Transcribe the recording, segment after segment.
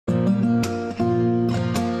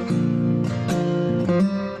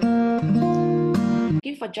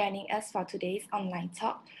for joining us for today's online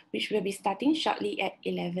talk, which will be starting shortly at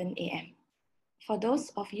 11 a.m. For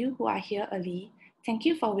those of you who are here early, thank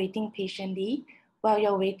you for waiting patiently. While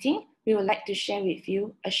you're waiting, we would like to share with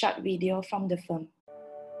you a short video from the firm.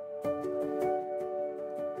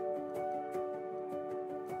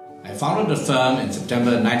 I founded the firm in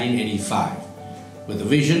September 1985 with a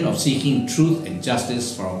vision of seeking truth and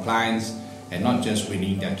justice for our clients and not just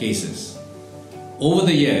winning their cases. Over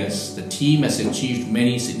the years, the team has achieved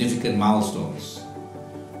many significant milestones.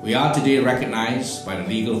 We are today recognized by the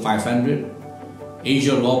Legal 500,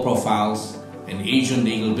 Asia Law Profiles, and Asian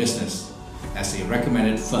Legal Business as a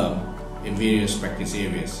recommended firm in various practice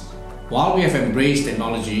areas. While we have embraced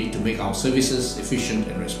technology to make our services efficient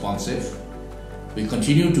and responsive, we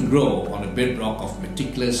continue to grow on a bedrock of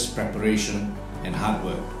meticulous preparation and hard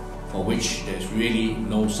work, for which there is really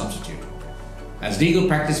no substitute. As legal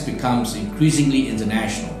practice becomes increasingly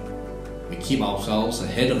international, we keep ourselves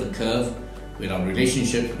ahead of the curve with our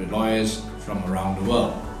relationships with lawyers from around the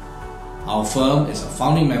world. Our firm is a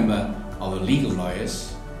founding member of the Legal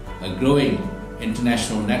Lawyers, a growing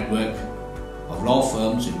international network of law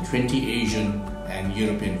firms in 20 Asian and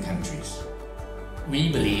European countries. We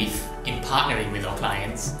believe in partnering with our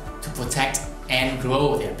clients to protect and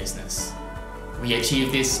grow their business. We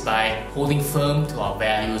achieve this by holding firm to our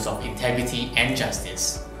values of integrity and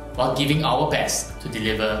justice, while giving our best to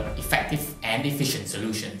deliver effective and efficient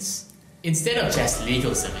solutions. Instead of just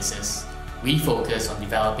legal services, we focus on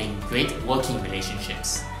developing great working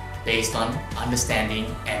relationships based on understanding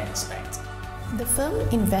and respect. The firm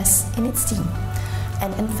invests in its team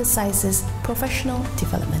and emphasizes professional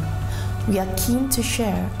development. We are keen to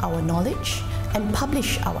share our knowledge and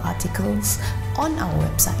publish our articles on our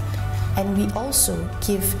website. And we also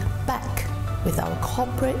give back with our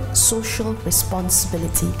corporate social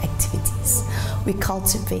responsibility activities. We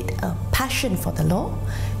cultivate a passion for the law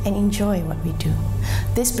and enjoy what we do.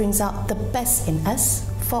 This brings out the best in us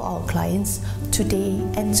for our clients today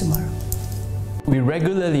and tomorrow. We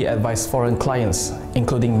regularly advise foreign clients,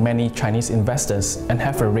 including many Chinese investors, and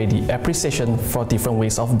have a ready appreciation for different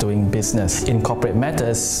ways of doing business. In corporate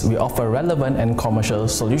matters, we offer relevant and commercial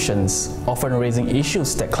solutions, often raising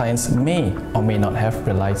issues that clients may or may not have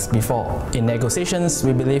realized before. In negotiations,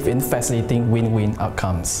 we believe in facilitating win-win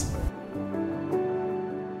outcomes.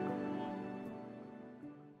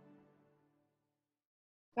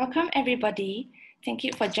 Welcome everybody. Thank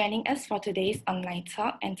you for joining us for today's online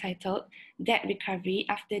talk entitled Debt Recovery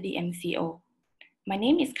After the MCO. My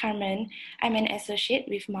name is Carmen. I'm an associate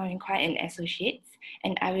with Moderator & Associates,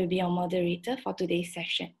 and I will be your moderator for today's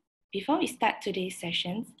session. Before we start today's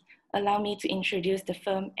sessions, allow me to introduce the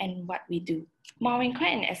firm and what we do. Moderator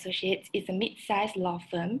 & Associates is a mid-sized law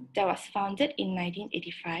firm that was founded in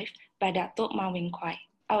 1985 by Datuk Ma Wing Kwai.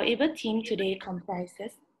 Our able team today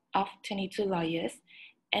comprises of 22 lawyers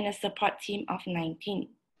and a support team of 19.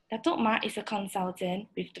 Datuk Ma is a consultant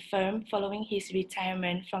with the firm following his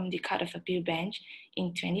retirement from the Court of Appeal bench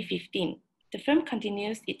in 2015. The firm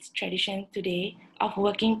continues its tradition today of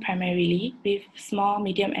working primarily with small,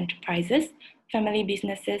 medium enterprises, family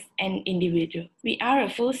businesses, and individuals. We are a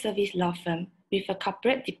full-service law firm with a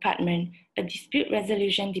corporate department, a dispute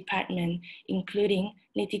resolution department, including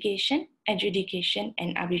litigation, adjudication,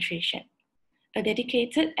 and arbitration, a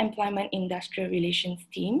dedicated employment industrial relations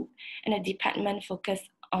team, and a department focused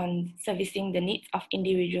on servicing the needs of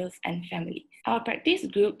individuals and families. Our practice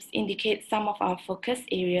groups indicate some of our focus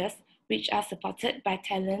areas, which are supported by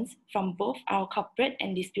talents from both our corporate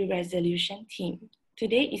and dispute resolution team.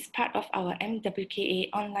 Today is part of our MWKA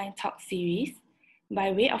online talk series.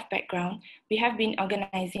 By way of background, we have been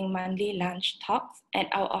organizing monthly lunch talks at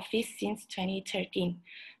our office since 2013,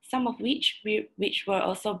 some of which were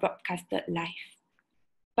also broadcasted live.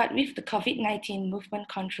 But with the COVID-19 Movement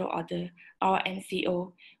Control Order, or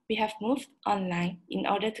MCO, we have moved online in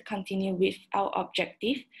order to continue with our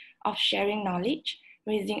objective of sharing knowledge,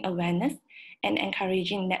 raising awareness, and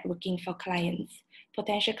encouraging networking for clients,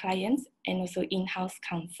 potential clients, and also in-house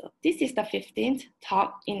counsel. This is the 15th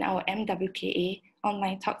talk in our MWKA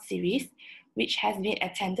online talk series, which has been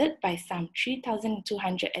attended by some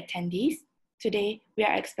 3,200 attendees. Today, we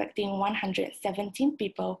are expecting 117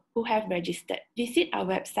 people who have registered. Visit our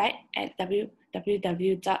website at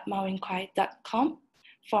www.mawingkwai.com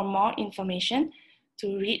for more information,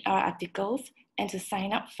 to read our articles, and to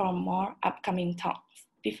sign up for more upcoming talks.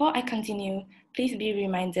 Before I continue, please be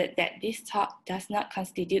reminded that this talk does not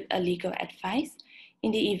constitute a legal advice.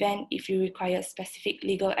 In the event if you require specific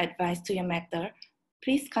legal advice to your matter,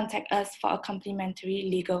 please contact us for a complimentary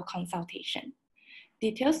legal consultation.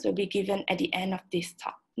 Details will be given at the end of this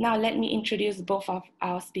talk. Now let me introduce both of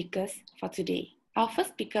our speakers for today. Our first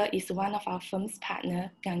speaker is one of our firm's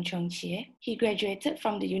partner, Chieh. He graduated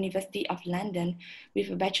from the University of London with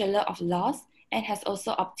a Bachelor of Laws and has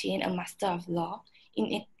also obtained a Master of Law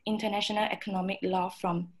in International Economic Law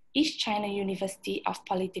from East China University of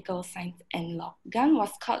Political Science and Law. Gan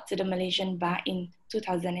was called to the Malaysian bar in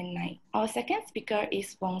 2009. Our second speaker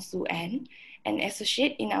is Wong, an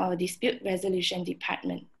associate in our dispute resolution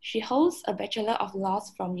department. She holds a Bachelor of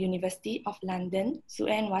Laws from University of London.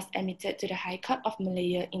 Suen was admitted to the High Court of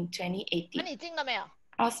Malaya in 2018.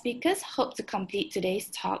 Our speakers hope to complete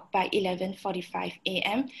today's talk by 11:45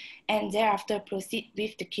 a.m. and thereafter proceed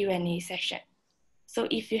with the Q&A session. So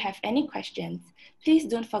if you have any questions, please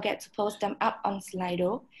don't forget to post them up on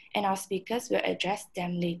Slido and our speakers will address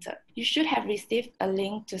them later. You should have received a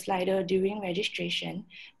link to Slido during registration,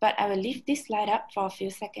 but I will leave this slide up for a few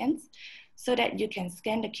seconds so that you can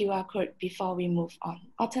scan the QR code before we move on.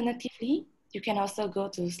 Alternatively, you can also go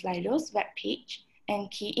to Slido's webpage and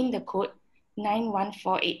key in the code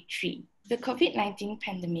 91483. The COVID-19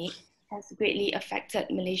 pandemic has greatly affected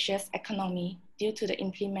Malaysia's economy due to the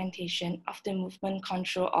implementation of the Movement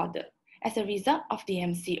Control Order. As a result of the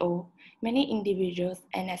MCO, many individuals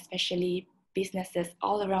and especially businesses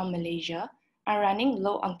all around Malaysia are running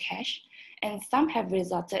low on cash, and some have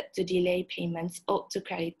resorted to delay payments owed to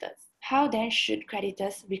creditors. How then should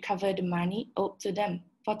creditors recover the money owed to them?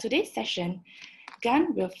 For today's session,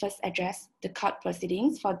 Gan will first address the court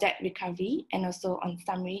proceedings for debt recovery and also on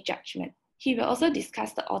summary judgment. He will also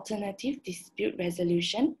discuss the alternative dispute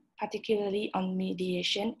resolution, particularly on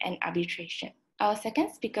mediation and arbitration. Our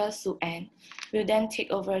second speaker, Suen, will then take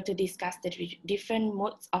over to discuss the different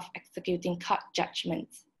modes of executing court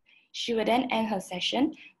judgments. She will then end her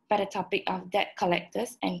session by the topic of debt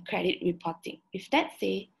collectors and credit reporting. With that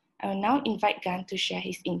said, I will now invite Gan to share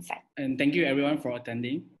his insight. And thank you everyone for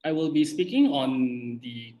attending. I will be speaking on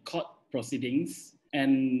the court proceedings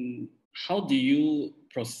and how do you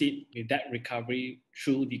proceed with debt recovery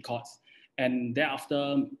through the courts. And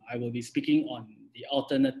thereafter, I will be speaking on the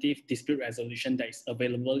alternative dispute resolution that is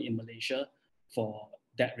available in Malaysia for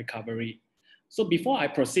debt recovery. So before I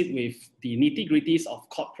proceed with the nitty-gritties of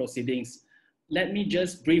court proceedings, let me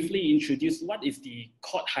just briefly introduce what is the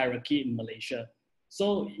court hierarchy in Malaysia.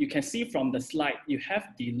 So you can see from the slide, you have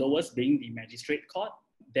the lowest being the magistrate court,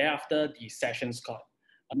 thereafter the sessions court.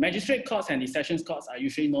 Magistrate courts and the sessions courts are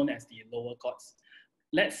usually known as the lower courts.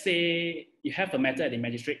 Let's say you have a matter at the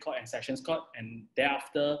magistrate court and sessions court, and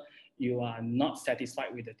thereafter you are not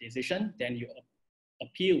satisfied with the decision, then you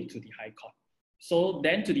appeal to the High Court. So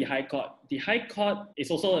then to the High Court. The High Court is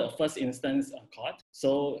also a first instance court.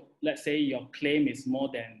 So let's say your claim is more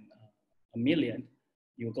than $1 million,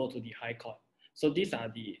 you go to the High Court. So these are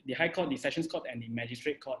the High Court, the Sessions Court, and the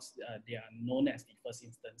Magistrate Courts. They are known as the first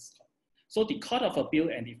instance court. So the Court of Appeal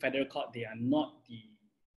and the Federal Court, they are not the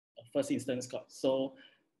first instance court. So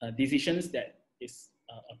decisions that is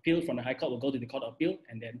appealed from the High Court will go to the Court of Appeal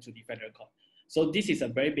and then to the Federal Court. So this is a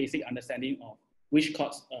very basic understanding of which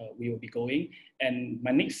courts we will be going. And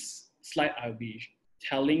my next slide, I'll be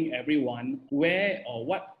telling everyone where or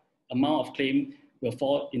what amount of claim will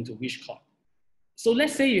fall into which court. So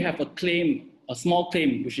let's say you have a claim, a small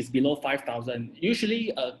claim, which is below 5,000.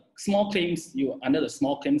 Usually small claims, you are under the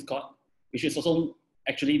small claims court, which is also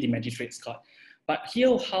actually the magistrate's court. But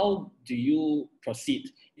here, how do you proceed?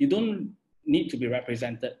 You don't need to be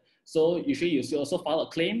represented. So usually you also file a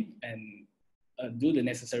claim and do the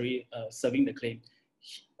necessary serving the claim.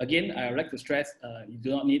 Again, I would like to stress, you do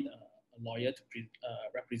not need a lawyer to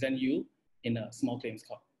represent you in a small claims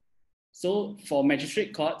court. So for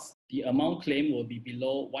magistrate courts, the amount claimed will be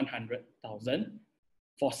below 100,000.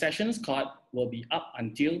 For sessions court will be up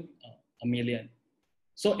until $1 million.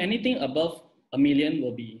 So anything above $1 million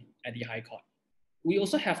will be at the High Court. We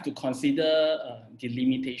also have to consider the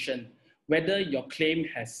limitation, whether your claim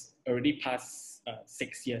has already passed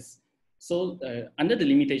 6 years. So under the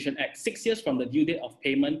Limitation Act, 6 years from the due date of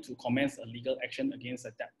payment to commence a legal action against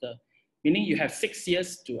a debtor, meaning you have 6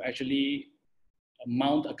 years to actually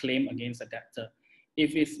mount a claim against a debtor.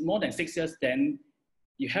 If it's more than 6 years, then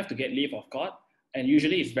you have to get leave of court, and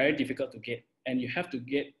usually it's very difficult to get, and you have to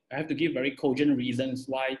give very cogent reasons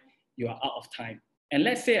why you are out of time. And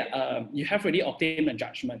let's say you have already obtained a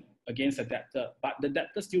judgment against a debtor, but the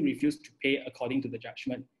debtor still refused to pay according to the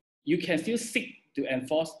judgment. You can still seek to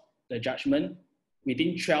enforce the judgment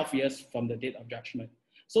within 12 years from the date of judgment.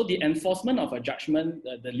 So the enforcement of a judgment,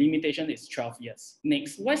 the limitation is 12 years.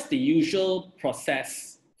 Next, what's the usual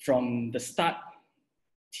process from the start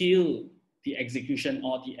till the execution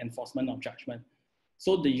or the enforcement of judgment?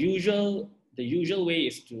 So the usual way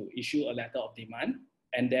is to issue a letter of demand,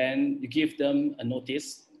 and then you give them a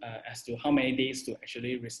notice as to how many days to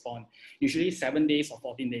actually respond. Usually 7 days or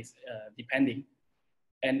 14 days, depending.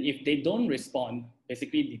 And if they don't respond,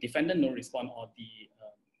 basically the defendant don't respond or the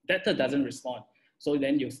debtor doesn't respond, so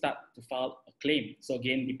then you start to file a claim. So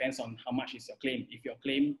again, depends on how much is your claim. If your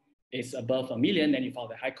claim is above $1 million, then you file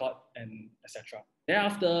the High Court and etc.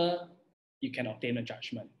 Thereafter, you can obtain a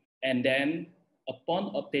judgment. And then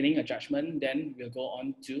upon obtaining a judgment, then we'll go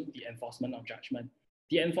on to the enforcement of judgment.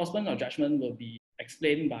 The enforcement of judgment will be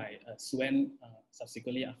explained by Suen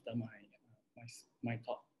subsequently after my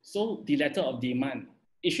talk. So the letter of demand.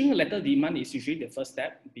 Issuing a letter of demand is usually the first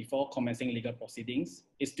step before commencing legal proceedings,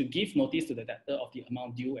 is to give notice to the debtor of the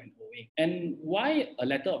amount due and owing. And why a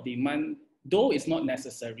letter of demand, though it's not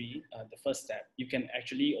necessary, the first step, you can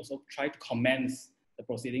actually also try to commence the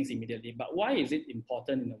proceedings immediately. But why is it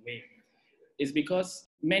important in a way? It's because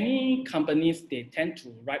many companies, they tend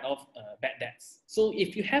to write off bad debts. So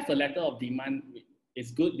if you have a letter of demand,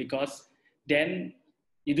 it's good because then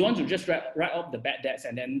you don't want to just write off the bad debts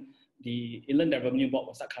and then the Inland Revenue Board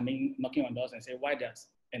will start knocking on doors and say, why does,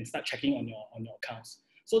 and start checking on your accounts.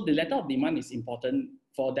 So the letter of demand is important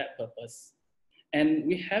for that purpose. And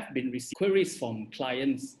we have been receiving queries from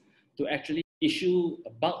clients to actually issue a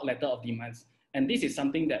bulk letter of demands. And this is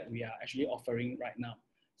something that we are actually offering right now.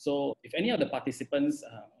 So if any of the participants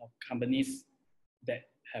or companies that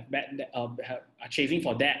have are chasing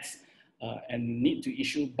for debts and need to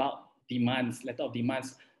issue bulk demands, letter of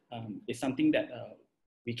demands, is something that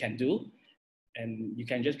we can do. And you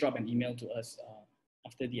can just drop an email to us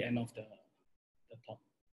after the end of the talk.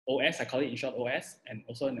 OS, I call it in short OS, and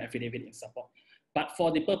also an affidavit in support. But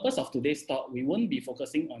for the purpose of today's talk, we won't be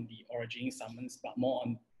focusing on the originating summons, but more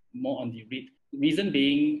on the writ. Reason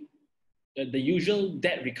being, the usual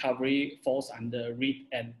debt recovery falls under writ,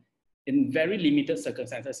 and in very limited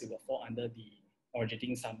circumstances, it will fall under the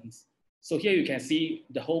originating summons. So here you can see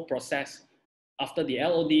the whole process. After the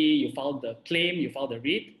LOD, you file the claim, you file the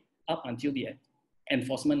writ, up until the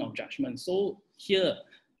enforcement of judgment. So here,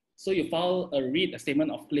 so you file a writ, a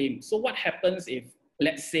statement of claim. So what happens if,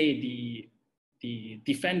 let's say, the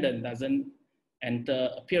defendant doesn't enter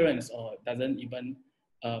appearance or doesn't even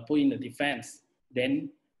put in the defense? Then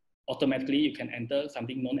automatically you can enter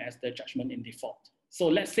something known as the judgment in default. So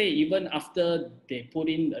let's say even after they put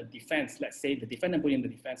in the defense, let's say the defendant put in the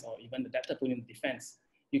defense or even the debtor put in the defense,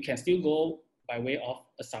 you can still go by way of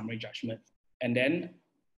a summary judgment. And then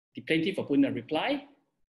the plaintiff will put in a reply.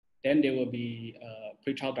 Then there will be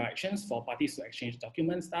pre-trial directions for parties to exchange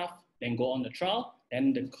document stuff, then go on the trial.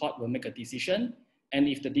 Then the court will make a decision. And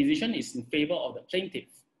if the decision is in favor of the plaintiff,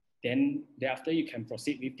 then thereafter you can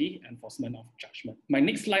proceed with the enforcement of judgment. My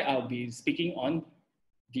next slide, I'll be speaking on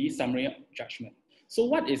the summary judgment. So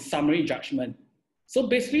what is summary judgment? So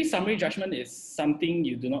basically, summary judgment is something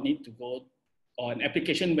you do not need to go, or an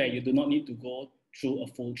application where you do not need to go through a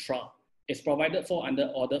full trial. It's provided for under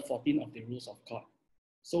Order 14 of the Rules of Court.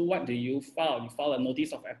 So what do you file? You file a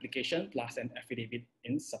notice of application plus an affidavit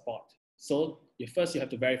in support. So first you have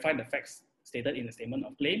to verify the facts stated in the statement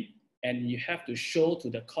of claim, and you have to show to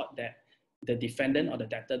the court that the defendant or the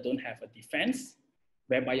debtor don't have a defense,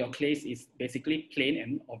 whereby your case is basically plain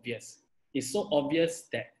and obvious. It's so obvious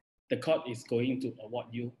that the court is going to award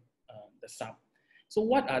you the sum. So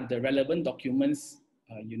what are the relevant documents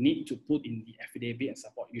you need to put in the affidavit and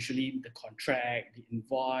support? Usually the contract, the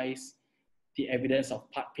invoice, the evidence of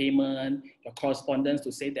part payment, your correspondence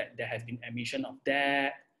to say that there has been admission of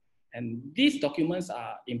debt. And these documents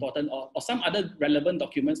are important, or some other relevant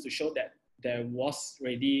documents to show that there was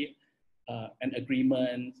already an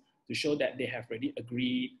agreement, to show that they have already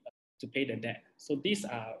agreed to pay the debt. So these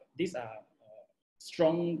are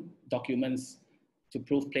strong documents to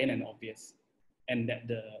prove plain and obvious, and that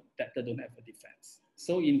the debtor don't have a defense.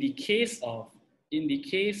 So in the case of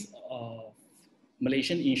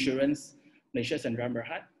Malaysian insurance, Malaysia Sdn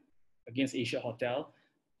Bhd against Asia Hotel,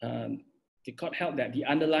 the court held that the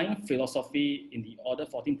underlying philosophy in the Order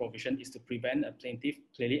 14 provision is to prevent a plaintiff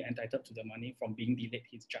clearly entitled to the money from being delayed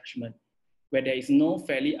his judgment, where there is no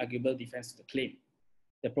fairly arguable defense to the claim.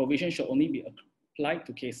 The provision should only be applied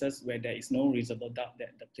to cases where there is no reasonable doubt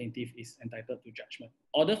that the plaintiff is entitled to judgment.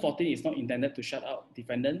 Order 14 is not intended to shut out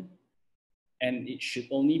defendant, and it should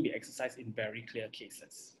only be exercised in very clear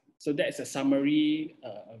cases. So that is a summary,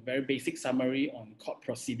 a very basic summary on court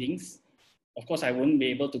proceedings. Of course, I won't be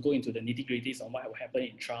able to go into the nitty-gritties on what will happen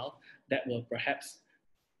in trial. That will perhaps,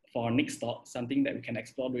 for our next talk, something that we can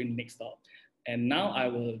explore during the next talk. And now I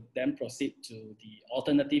will then proceed to the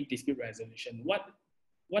alternative dispute resolution. What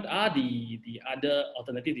are the other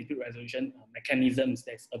alternative dispute resolution mechanisms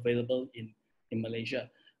that's available in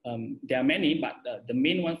Malaysia? There are many, but the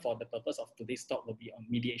main one for the purpose of today's talk will be on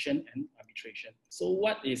mediation and arbitration. So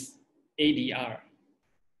what is ADR?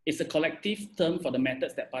 It's a collective term for the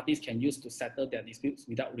methods that parties can use to settle their disputes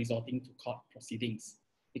without resorting to court proceedings.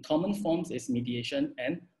 The common forms is mediation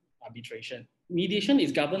and arbitration. Mediation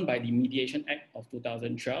is governed by the Mediation Act of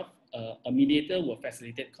 2012. A mediator will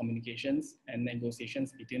facilitate communications and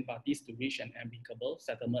negotiations between parties to reach an amicable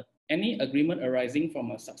settlement. Any agreement arising from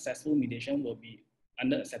a successful mediation will be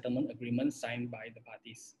under a settlement agreement signed by the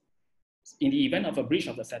parties. In the event of a breach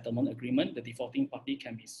of the settlement agreement, the defaulting party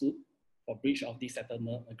can be sued for breach of the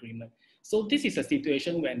settlement agreement. So this is a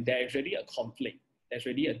situation when there is really a conflict, there's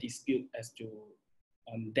really a dispute as to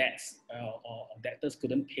debts or debtors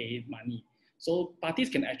couldn't pay money. So parties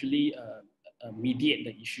can actually mediate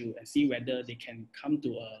the issue and see whether they can come to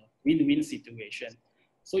a win-win situation.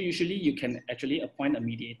 So usually you can actually appoint a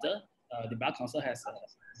mediator. The Bar Council has a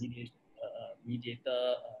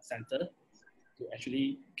mediator center to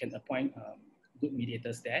actually can appoint good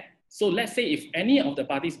mediators there. So let's say if any of the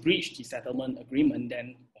parties breach the settlement agreement,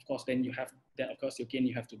 then of course you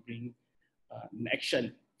have to bring an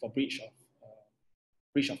action for breach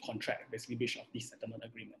of contract, basically breach of the settlement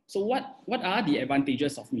agreement. So what are the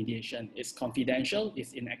advantages of mediation? It's confidential,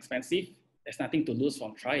 it's inexpensive, there's nothing to lose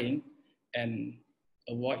from trying, and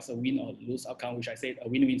avoids a win or lose outcome, which I said a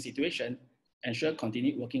win-win situation, ensure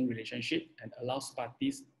continued working relationship, and allows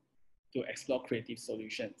parties to explore creative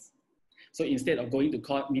solutions. So instead of going to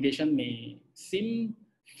court, mediation may seem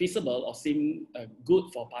feasible or seem good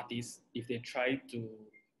for parties if they try to,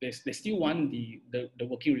 they still want the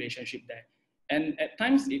working relationship there. And at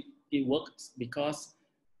times it works because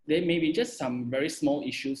there may be just some very small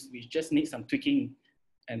issues which just need some tweaking,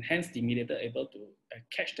 and hence the mediator able to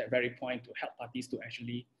catch that very point to help parties to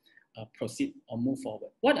actually proceed or move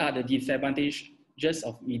forward. What are the disadvantages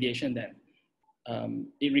of mediation then?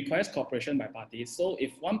 It requires cooperation by parties. So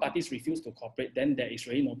if one party refuses to cooperate, then there is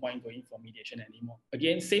really no point going for mediation anymore.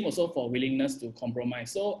 Again, same also for willingness to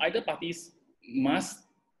compromise. So either parties must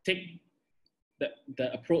take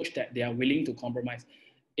the approach that they are willing to compromise.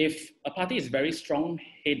 If a party is very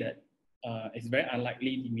strong-headed, it's very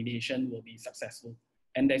unlikely the mediation will be successful.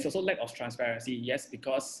 And there's also lack of transparency. Yes,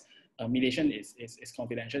 because mediation is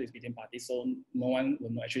confidential, it's between parties, so no one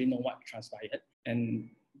will actually know what transpired and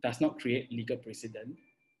does not create legal precedent.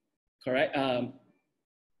 Correct? A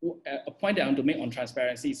point that I want to make on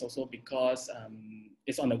transparency is also because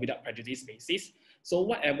it's on a without prejudice basis. So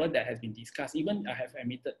whatever that has been discussed, even I have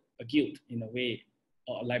admitted a guilt in a way,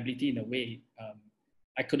 or a liability in a way,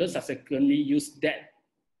 I couldn't subsequently use that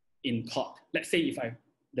in court. Let's say if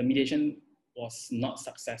the mediation was not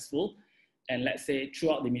successful, and let's say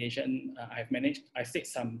throughout the mediation, I said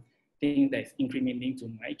something that's incriminating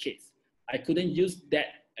to my case. I couldn't use that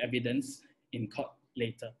evidence in court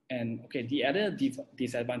later. And okay, the other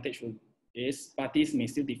disadvantage is parties may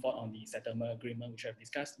still default on the settlement agreement, which I've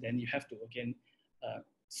discussed. Then you have to again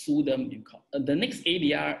sue them in court. The next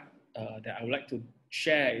ADR that I would like to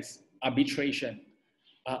share is arbitration.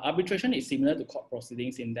 Arbitration is similar to court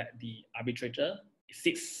proceedings in that the arbitrator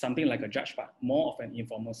seeks something like a judge, but more of an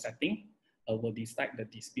informal setting, will decide the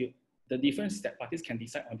dispute. The difference is that parties can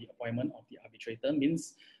decide on the appointment of the arbitrator,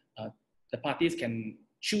 means the parties can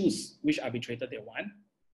choose which arbitrator they want,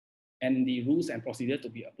 and the rules and procedures to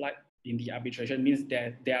be applied in the arbitration means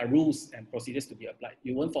that there are rules and procedures to be applied.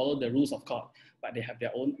 You won't follow the rules of court, but they have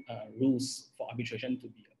their own rules for arbitration to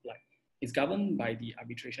be applied. It's governed by the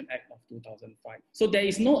Arbitration Act of 2005. So there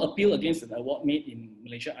is no appeal against an award made in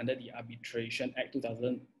Malaysia under the Arbitration Act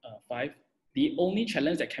 2005. The only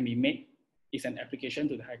challenge that can be made is an application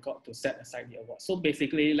to the High Court to set aside the award. So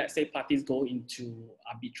basically, let's say parties go into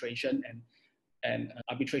arbitration and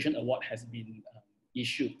arbitration award has been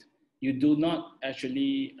issued. You do not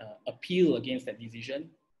actually appeal against that decision,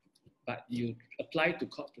 but you apply to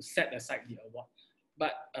court to set aside the award.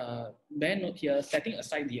 But bear note here, setting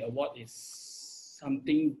aside the award is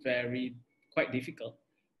something quite difficult.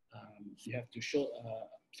 You have to show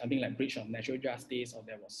something like breach of natural justice or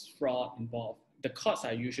there was fraud involved. The courts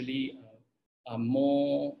are usually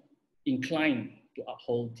more inclined to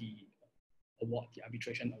uphold the award, the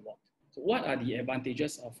arbitration award. So what are the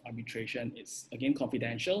advantages of arbitration? It's again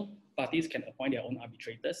confidential. Parties can appoint their own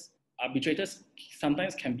arbitrators. Arbitrators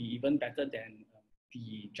sometimes can be even better than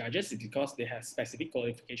the judges because they have specific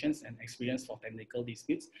qualifications and experience for technical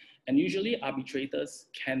disputes. And usually arbitrators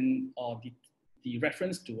can, or the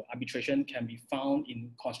reference to arbitration can be found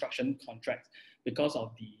in construction contracts because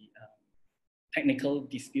of the technical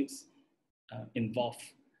disputes involved.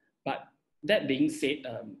 But that being said,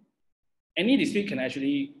 any dispute can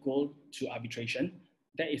actually go to arbitration.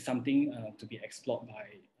 That is something to be explored by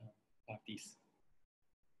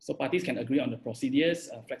So parties can agree on the procedures,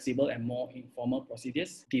 flexible and more informal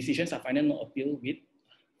procedures. Decisions are final no appeal with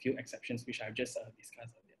few exceptions, which I've just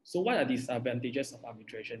discussed earlier. So what are the disadvantages of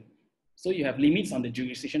arbitration? So you have limits on the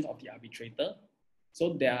jurisdiction of the arbitrator.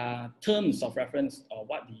 So there are terms of reference or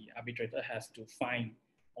what the arbitrator has to find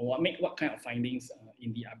or what kind of findings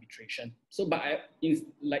in the arbitration. So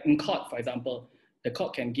like in court, for example, the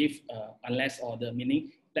court can give unless order,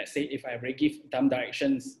 meaning let's say if I already give some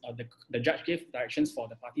directions or the judge gives directions for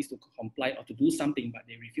the parties to comply or to do something, but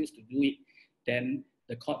they refuse to do it, then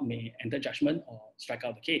the court may enter judgment or strike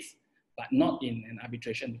out the case, but not in an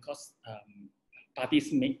arbitration because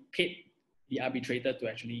parties may pay the arbitrator to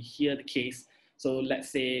actually hear the case. So let's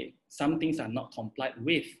say some things are not complied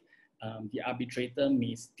with, the arbitrator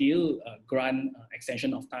may still grant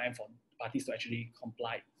extension of time for parties to actually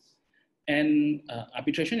comply. And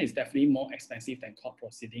arbitration is definitely more expensive than court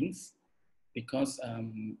proceedings because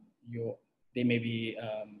they may be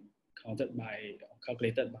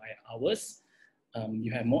calculated by hours.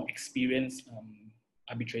 You have more experienced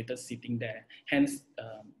arbitrators sitting there. Hence,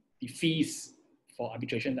 the fees for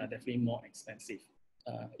arbitration are definitely more expensive.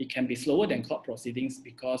 It can be slower than court proceedings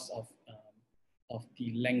because of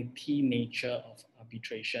the lengthy nature of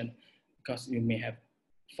arbitration, because you may have,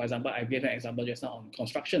 for example, I gave an example just now on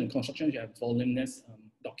construction. Construction, you have voluminous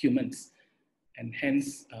documents, and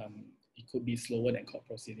hence it could be slower than court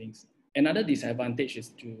proceedings. Another disadvantage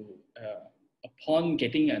is upon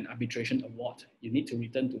getting an arbitration award, you need to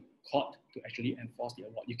return to court to actually enforce the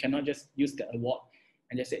award. You cannot just use the award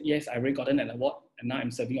and just say, yes, I already gotten an award and now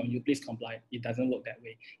I'm serving on you, please comply. It doesn't work that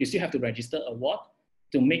way. You still have to register award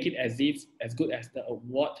to make it as good as the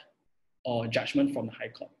award or judgment from the High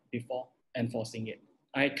Court before enforcing it.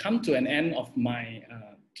 I come to an end of my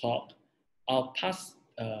talk. I'll pass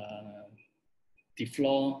the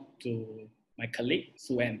floor to my colleague,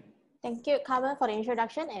 Suen. Thank you, Carmen, for the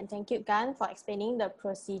introduction, and thank you, Gan, for explaining the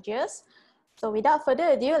procedures. So without further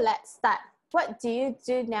ado, let's start. What do you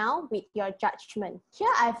do now with your judgment?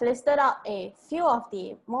 Here, I've listed out a few of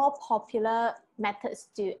the more popular methods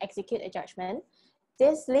to execute a judgment.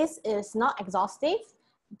 This list is not exhaustive.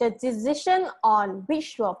 The decision on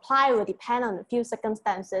which to apply will depend on a few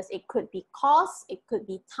circumstances. It could be cost, it could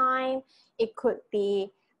be time, it could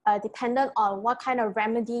be dependent on what kind of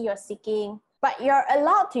remedy you're seeking. But you're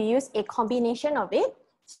allowed to use a combination of it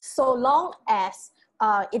so long as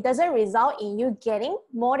it doesn't result in you getting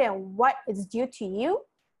more than what is due to you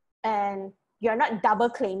and you're not double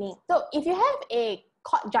claiming. So if you have a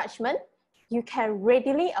court judgment, you can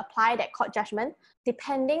readily apply that court judgment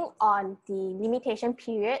depending on the limitation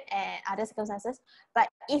period and other circumstances. But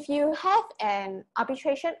if you have an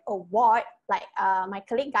arbitration award, like my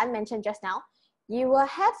colleague Gan mentioned just now, you will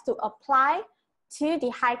have to apply to the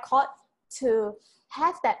High Court to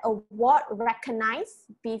have that award recognized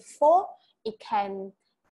before you can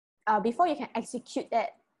execute it.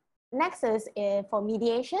 Next is for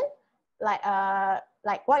mediation, like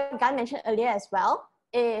what Gan mentioned earlier as well.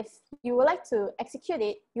 If you would like to execute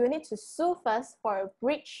it, you need to sue first for a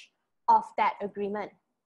breach of that agreement.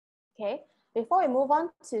 Okay. Before I move on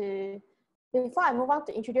to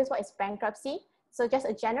introduce what is bankruptcy. So just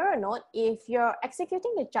a general note, if you're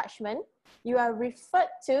executing the judgment, you are referred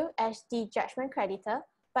to as the judgment creditor.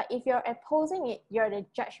 But if you're opposing it, you're the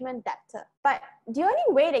judgment debtor. But the only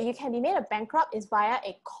way that you can be made a bankrupt is via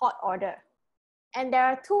a court order. And there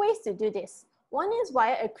are two ways to do this. One is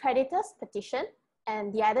via a creditor's petition,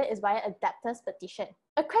 and the other is via a debtor's petition.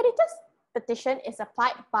 A creditor's petition is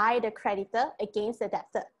applied by the creditor against the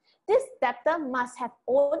debtor. This debtor must have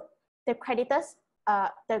owed the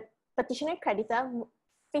the petitioner creditor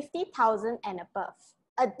 50,000 and above.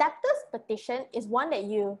 A debtor's petition is one that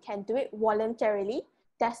you can do it voluntarily.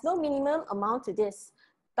 There's no minimum amount to this,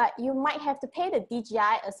 but you might have to pay the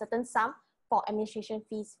DGI a certain sum for administration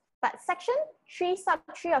fees. But Section 3, Sub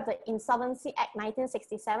 3 of the Insolvency Act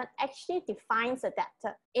 1967 actually defines a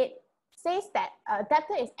debtor. It says that a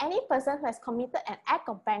debtor is any person who has committed an act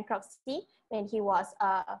of bankruptcy when he was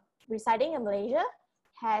residing in Malaysia,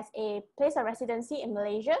 has a place of residency in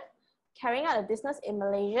Malaysia, carrying out a business in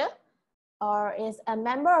Malaysia, or is a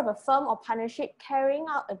member of a firm or partnership carrying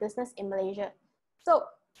out a business in Malaysia. So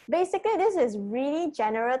basically, this is really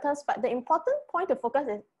general terms, but the important point to focus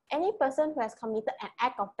is any person who has committed an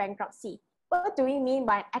act of bankruptcy. What do we mean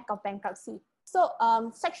by an act of bankruptcy? So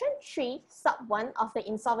Section 3, Sub 1 of the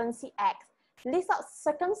Insolvency Act lists out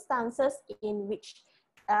circumstances in which,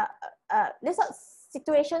 lists out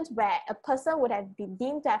situations where a person would have been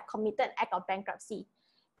deemed to have committed an act of bankruptcy.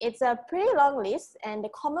 It's a pretty long list, and the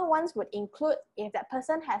common ones would include if that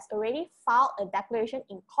person has already filed a declaration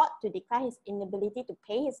in court to declare his inability to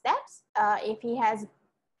pay his debts, if he has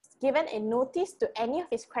given a notice to any of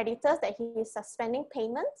his creditors that he is suspending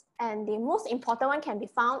payments. And the most important one can be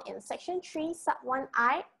found in Section 3, Sub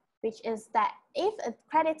 1I, which is that if a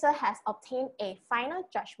creditor has obtained a final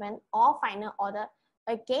judgment or final order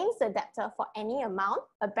against the debtor for any amount,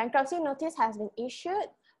 a bankruptcy notice has been issued,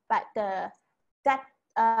 but the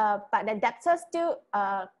debtor still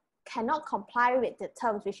cannot comply with the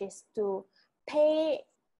terms, which is to pay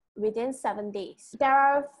within 7 days. There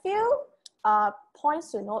are a few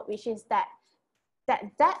points to note, which is that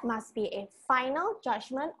must be a final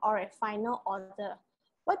judgment or a final order.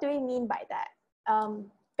 What do we mean by that?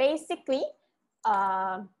 Basically,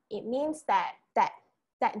 it means that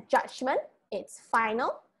judgment, it's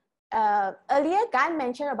final. Earlier, Gan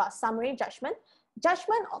mentioned about summary judgment.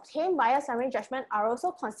 Judgment obtained via summary judgment are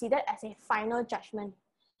also considered as a final judgment.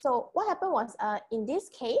 So what happened was, in this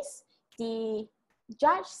case, the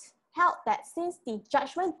judge held that since the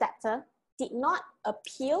judgment debtor did not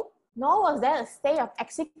appeal, nor was there a stay of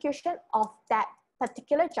execution of that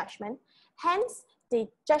particular judgment, hence the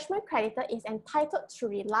judgment creditor is entitled to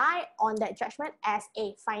rely on that judgment as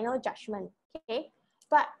a final judgment. Okay,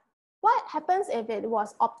 but what happens if it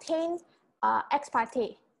was obtained ex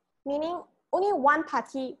parte, meaning only one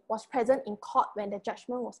party was present in court when the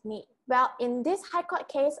judgment was made? Well, in this High Court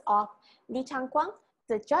case of Lee Chang-kwang,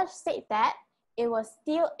 the judge said that it was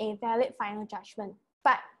still a valid final judgment.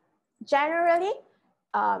 But generally,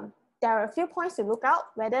 there are a few points to look out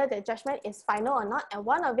whether the judgment is final or not, and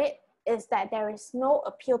one of it is that there is no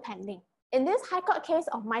appeal pending. In this High Court case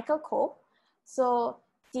of Michael Koh, so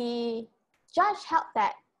the judge held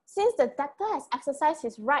that since the debtor has exercised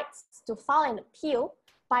his rights to file an appeal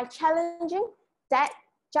by challenging that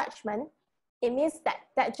judgment, it means that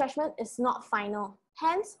that judgment is not final.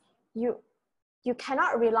 Hence, you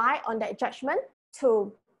cannot rely on that judgment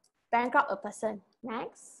to bankrupt a person.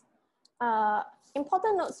 Next,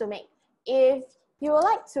 important notes to make. If you would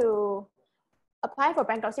like to apply for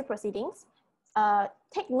bankruptcy proceedings,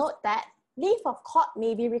 take note that leave of court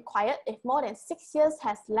may be required if more than 6 years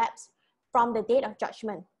has lapsed from the date of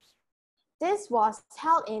judgment. This was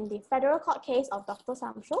held in the federal court case of Dr.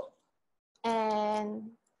 Samshu. And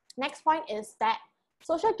next point is that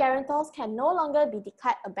social guarantors can no longer be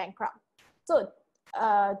declared a bankrupt. So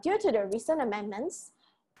due to the recent amendments,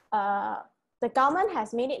 the government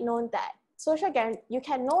has made it known that you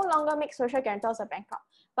can no longer make social guarantors a bankrupt.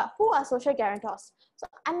 But who are social guarantors? So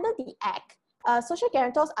under the Act, social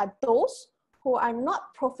guarantors are those who are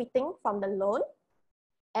not profiting from the loan,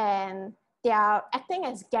 and they are acting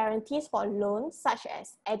as guarantees for loans such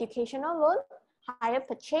as educational loan, hire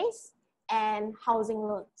purchase, and housing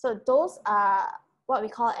loan. So those are what we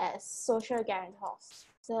call as social guarantors.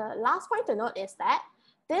 The last point to note is that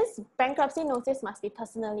this bankruptcy notice must be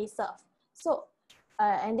personally served. So,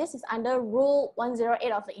 and this is under Rule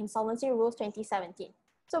 108 of the Insolvency Rules 2017.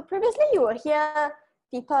 So previously you will hear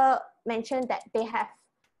people mention that they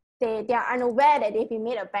are unaware that they've been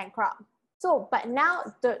made a bankrupt. So, but now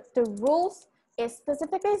the rules, it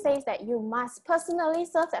specifically says that you must personally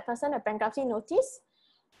serve that person a bankruptcy notice.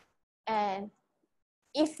 And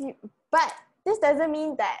but this doesn't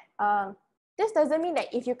mean that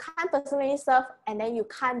if you can't personally serve and then you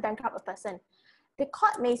can't bankrupt a person, the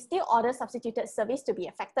court may still order substituted service to be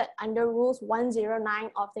effected under Rules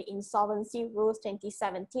 109 of the Insolvency Rules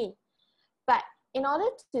 2017. But in order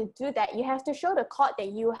to do that, you have to show the court that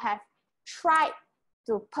you have tried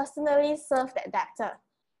to personally serve that debtor.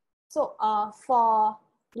 So for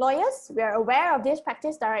lawyers, we are aware of this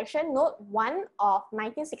practice direction, Note 1 of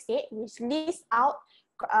 1968, which lists out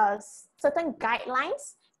certain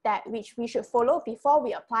guidelines which we should follow before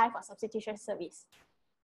we apply for substitution service.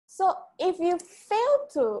 So if you fail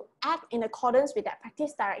to act in accordance with that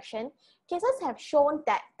practice direction, cases have shown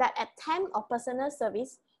that that attempt of personal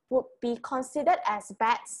service would be considered as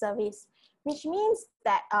bad service, which means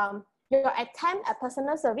that your attempt at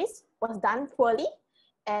personal service was done poorly,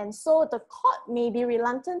 and so the court may be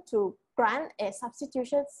reluctant to grant a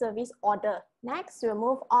substitution service order. Next, we'll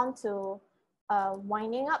move on to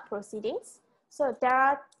winding up proceedings. So there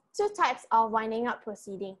are two types of winding up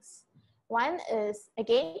proceedings. One is,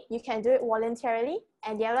 again, you can do it voluntarily,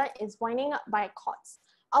 and the other is winding up by courts.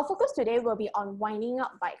 Our focus today will be on winding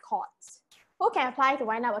up by courts. Who can apply to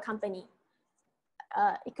wind up a company?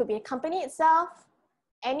 It could be a company itself,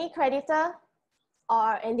 any creditor,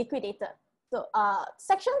 or a liquidator. So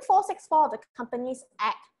Section 464 of the Companies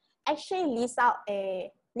Act actually lists out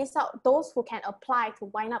those who can apply to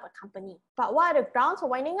wind up a company. But what are the grounds for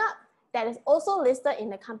winding up? That is also listed in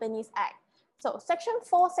the Companies Act. So Section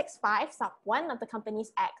 465, Sub 1 of the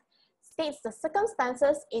Companies Act states the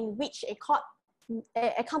circumstances in which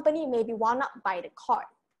a company may be wound up by the court.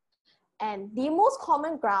 And the most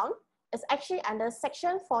common ground is actually under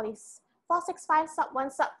Section 465 sub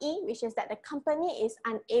 1 sub E, which is that the company is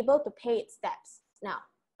unable to pay its debts. Now,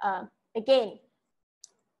 again,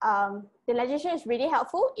 the legislation is really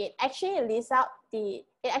helpful. It actually lists out it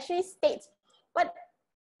actually states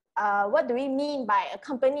what do we mean by a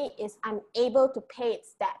company is unable to pay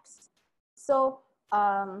its debts. So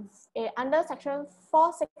under Section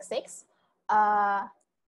 466, a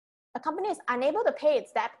company is unable to pay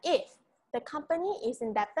its debt if the company is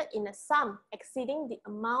indebted in a sum exceeding the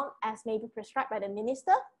amount as may be prescribed by the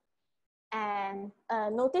minister, and a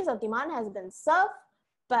notice of demand has been served,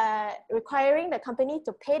 but requiring the company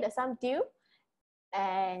to pay the sum due,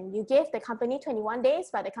 and you gave the company 21 days,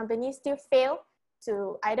 but the company still failed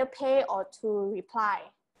to either pay or to reply.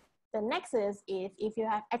 The next is if you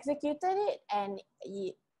have executed it and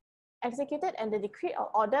the decree or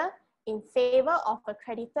order in favor of a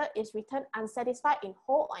creditor is returned unsatisfied in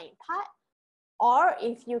whole or in part, or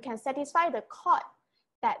if you can satisfy the court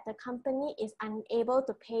that the company is unable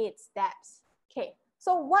to pay its debts. Okay,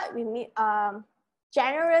 so what we mean,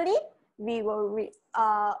 generally, we will,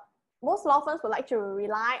 most law firms would like to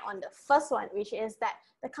rely on the first one, which is that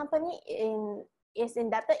the company is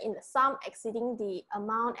indebted in the sum exceeding the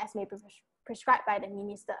amount as may be prescribed by the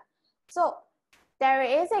minister. So there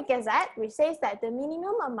is a gazette which says that the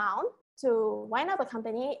minimum amount to wind up a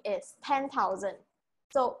company is 10,000.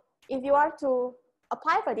 So if you are to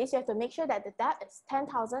apply for this, you have to make sure that the debt is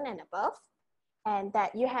 10,000 and above, and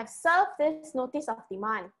that you have served this notice of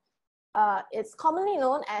demand. It's commonly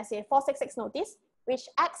known as a 466 notice, which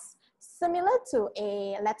acts similar to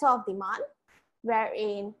a letter of demand,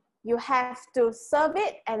 wherein you have to serve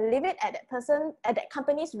it and leave it at that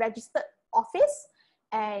company's registered office,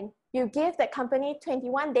 and you give the company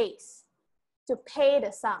 21 days to pay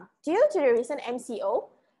the sum. Due to the recent MCO,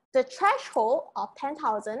 the threshold of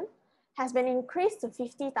 10,000 has been increased to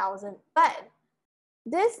 50,000, but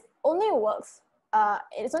this only works,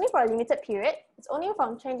 it's only for a limited period. It's only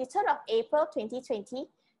from 23rd of April 2020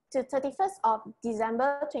 to 31st of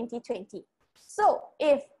December 2020. So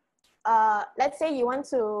if, let's say you want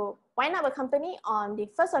to wind up a company on the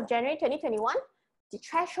 1st of January 2021, the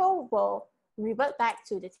threshold will revert back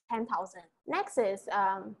to the 10,000. Next is,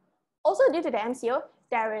 also due to the MCO,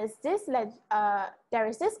 there is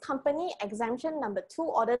this company exemption number 2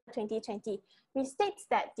 order 2020, which states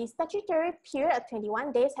that the statutory period of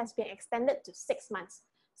 21 days has been extended to 6 months.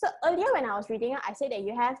 So earlier when I was reading it, I said that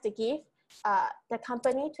you have to give the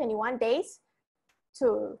company 21 days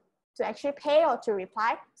to actually pay or to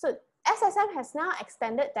reply. So SSM has now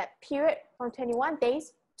extended that period from 21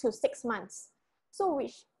 days to 6 months. So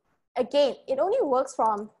which, again, it only works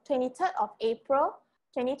from 23rd of April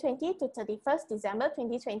 2020 to 31st December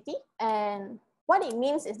 2020. And what it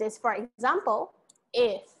means is this: for example,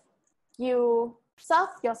 if you serve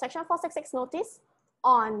your Section 466 notice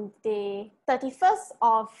on the 31st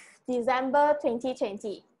of December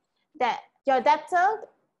 2020, that your debtor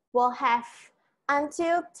will have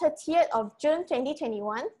until 30th of June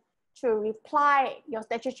 2021 to reply your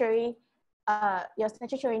statutory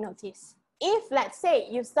notice. If, let's say,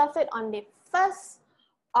 you serve it on the 1st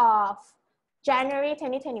of January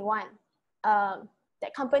 2021,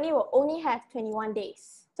 that company will only have 21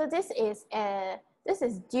 days. So this is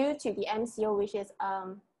due to the MCO, which is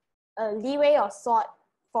a leeway or sort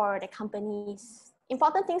for the companies.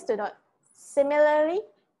 Important things to note. Similarly,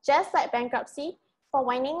 just like bankruptcy, for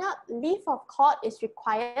winding up, leave of court is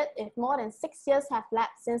required if more than 6 years have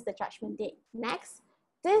lapsed since the judgment date. Next,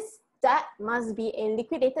 this debt must be a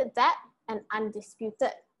liquidated debt and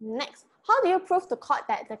undisputed. Next, how do you prove to court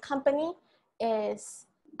that the company is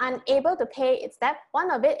unable to pay its debt? One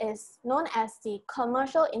of it is known as the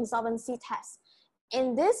commercial insolvency test.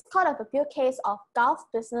 In this Court of Appeal case of Gulf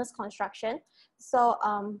Business Construction, so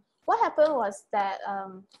what happened was that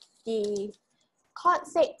the court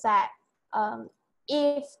said that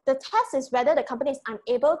if the test is whether the company is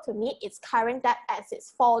unable to meet its current debt as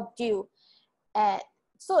its fall due,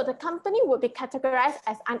 so the company would be categorized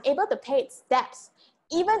as unable to pay its debts,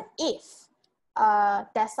 even if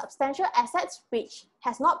there's substantial assets which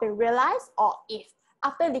has not been realized, or if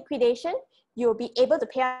after liquidation, you'll be able to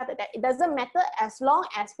pay out the debt. It doesn't matter, as long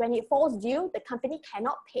as when it falls due, the company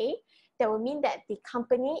cannot pay, that will mean that the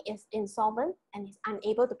company is insolvent and is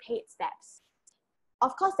unable to pay its debts.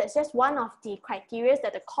 Of course, that's just one of the criteria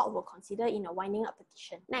that the court will consider in a winding up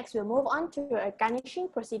petition. Next, we'll move on to garnishing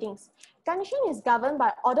proceedings. Garnishing is governed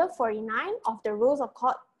by Order 49 of the Rules of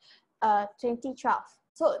Court 2012.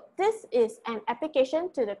 So this is an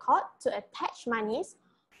application to the court to attach monies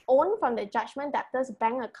owned from the judgment debtor's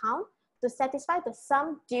bank account to satisfy the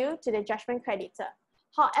sum due to the judgment creditor.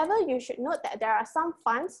 However, you should note that there are some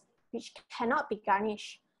funds which cannot be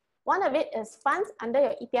garnished. One of it is funds under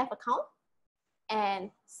your EPF account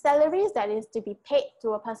and salaries that is to be paid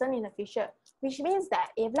to a person in the future, which means that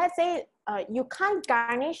if let's say you can't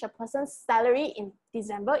garnish a person's salary in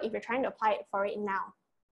December if you're trying to apply for it now,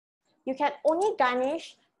 you can only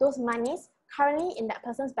garnish those monies currently in that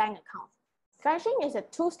person's bank account. Garnishing is a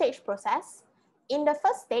two-stage process. In the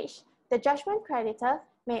first stage, the judgment creditor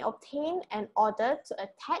may obtain an order to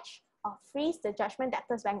attach or freeze the judgment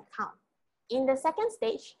debtor's bank account. In the second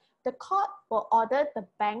stage, the court will order the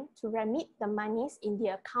bank to remit the monies in the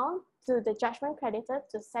account to the judgment creditor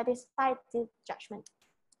to satisfy the judgment.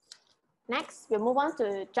 Next, we'll move on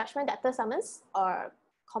to judgment debtor summons, or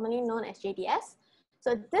commonly known as JDS.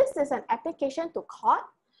 So this is an application to court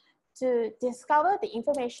to discover the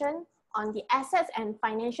information on the assets and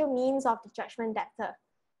financial means of the judgment debtor.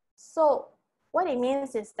 So what it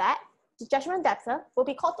means is that the judgment debtor will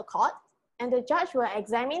be called to court, and the judge will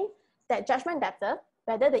examine that judgment debtor,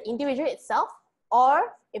 whether the individual itself,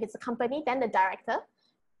 or if it's a company, then the director,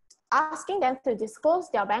 asking them to disclose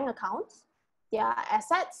their bank accounts, their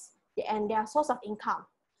assets, and their source of income.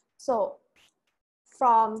 So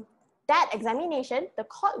from that examination, the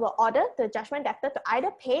court will order the judgment debtor to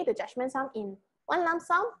either pay the judgment sum in one lump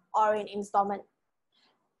sum or in installment.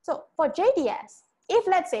 So for JDS, if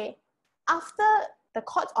let's say after the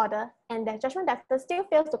court's order and the judgment debtor still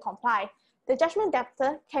fails to comply, the judgment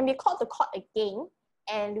debtor can be called to court again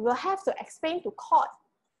and will have to explain to court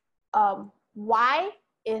why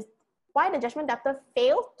the judgment debtor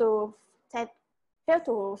failed to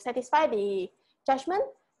satisfy the judgment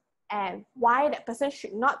and why that person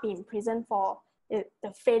should not be in prison for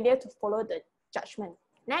the failure to follow the judgment.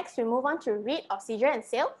 Next, we move on to writ of seizure and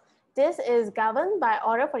sale. This is governed by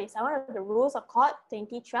Order 47 of the Rules of Court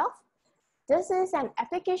 2012. This is an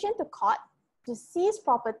application to court to seize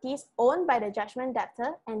properties owned by the judgment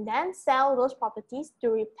debtor and then sell those properties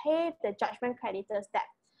to repay the judgment creditor's debt.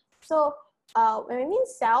 So when we mean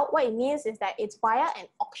sell, what it means is that it's via an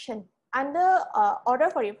auction. Under Order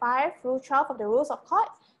 45, Rule 12 of the Rules of Court,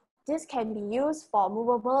 this can be used for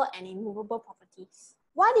movable and immovable properties.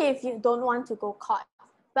 What if you don't want to go court?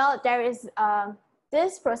 Well, there is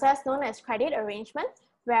this process known as credit arrangement,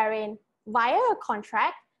 wherein via a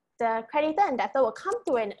contract, the creditor and debtor will come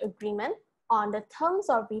to an agreement on the terms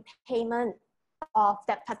of repayment of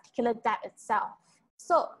that particular debt itself.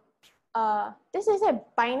 So this is a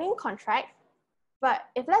binding contract, but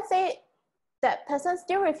if let's say that person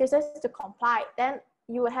still refuses to comply, then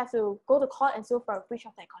you will have to go to court and sue for a breach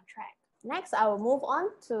of that contract. Next, I will move on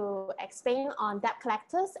to explain on debt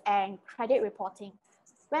collectors and credit reporting.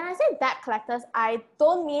 When I say debt collectors, I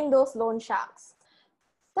don't mean those loan sharks.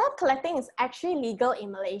 Debt collecting is actually legal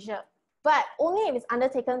in Malaysia, but only if it's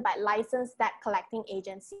undertaken by licensed debt collecting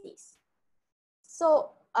agencies.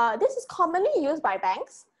 So this is commonly used by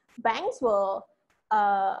banks. Banks will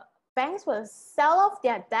sell off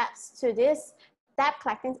their debts to this debt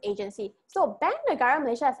collecting agency. So Bank Negara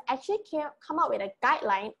Malaysia has actually come up with a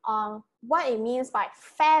guideline on what it means by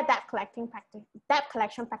fair debt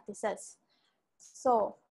collection practices.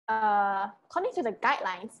 So according to the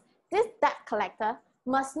guidelines, this debt collector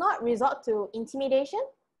must not resort to intimidation,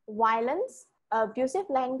 violence, abusive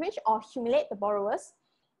language, or humiliate the borrowers.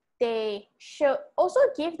 They should also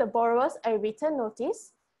give the borrowers a written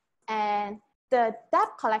notice, and the debt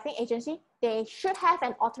collecting agency, they should have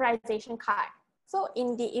an authorization card. So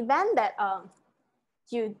in the event that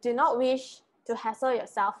you do not wish to hassle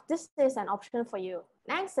yourself, this is an option for you.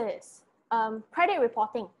 Next is credit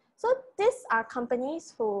reporting. So these are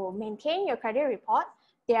companies who maintain your credit report.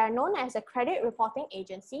 They are known as the credit reporting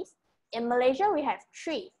agencies. In Malaysia, we have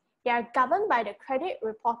 3. They are governed by the Credit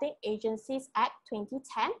Reporting Agencies Act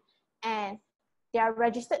 2010, and they are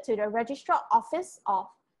registered to the Registrar Office of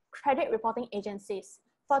Credit Reporting Agencies.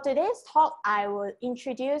 For today's talk, I will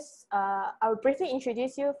briefly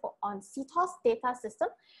introduce you on CTOS data system,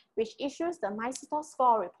 which issues the My CTOS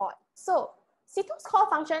score report. So CTOS core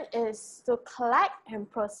function is to collect and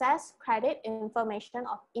process credit information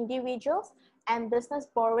of individuals and business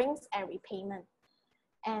borrowings and repayment,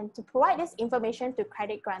 and to provide this information to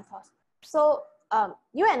credit grantors. So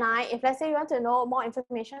you and I, if let's say you want to know more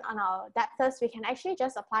information on our debtors, we can actually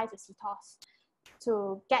just apply to CTOS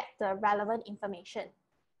to get the relevant information.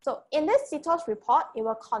 So in this CTOS report, it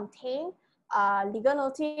will contain legal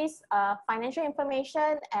notice, financial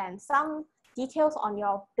information, and some details on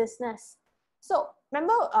your business. So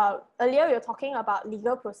remember earlier we were talking about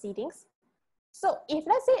legal proceedings. So if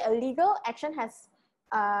let's say a legal action has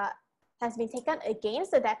been taken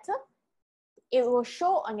against the debtor, it will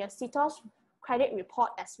show on your CTOS credit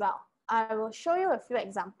report as well. I will show you a few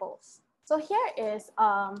examples. So here is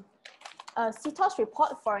a CTOS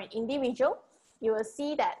report for an individual. You will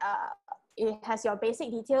see that it has your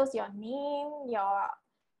basic details, your name, your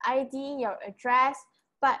ID, your address,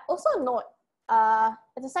 but also note,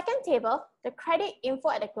 at the second table, the credit info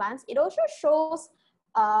at a glance, it also shows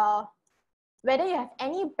whether you have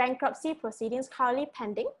any bankruptcy proceedings currently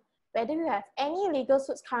pending, whether you have any legal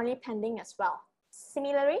suits currently pending as well.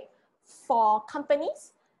 Similarly, for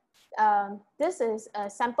companies, this is a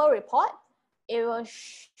sample report. It will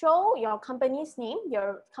show your company's name,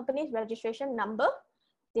 your company's registration number,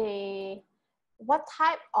 what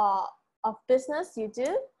type of business you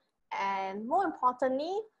do, and more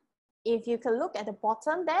importantly, if you can look at the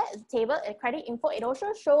bottom there, the table, credit info, it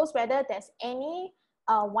also shows whether there's any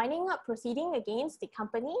winding up proceeding against the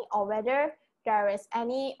company or whether there is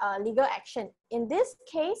any legal action. In this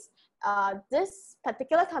case, this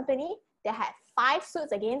particular company, they had 5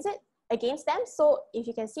 suits against them. So if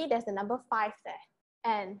you can see, there's the number 5 there.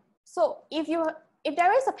 And so if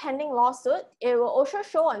there is a pending lawsuit, it will also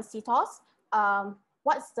show on CTOS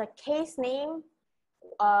what's the case name,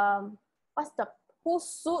 who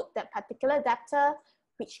sued that particular debtor,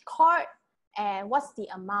 which court, and what's the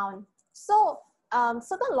amount. So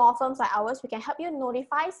certain law firms like ours, we can help you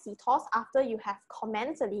notify CTOS after you have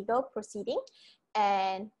commenced a legal proceeding,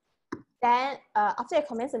 and then after you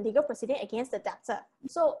commence a legal proceeding against the debtor.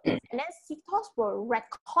 So, and then CTOS will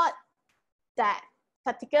record that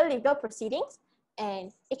particular legal proceedings,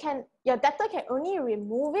 and your debtor can only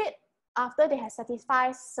remove it after they have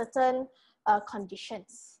satisfied certain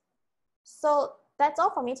conditions. So that's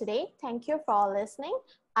all for me today. Thank you for listening.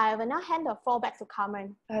 I will now hand the floor back to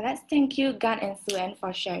Carmen. Let's thank you, Gan and Suen,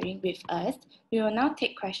 for sharing with us. We will now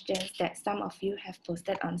take questions that some of you have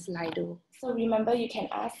posted on Slido. So remember, you can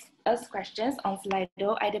ask us questions on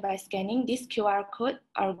Slido either by scanning this QR code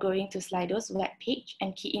or going to Slido's webpage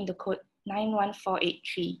and key in the code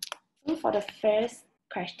 91483. So for the first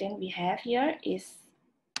question we have here is,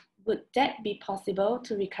 would that be possible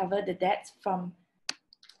to recover the debts from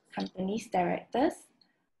company's directors?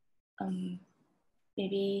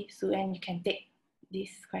 Maybe Suen, you can take this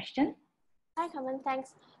question. Hi, Carmen,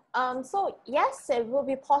 thanks. So yes, it will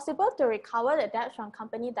be possible to recover the debts from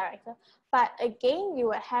company director, but again, you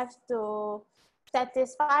would have to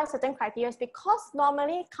satisfy certain criteria because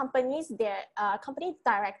normally companies, their company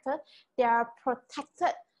director, they are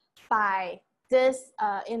protected by this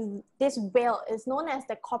in this veil. Is known as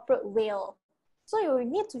the corporate veil. So you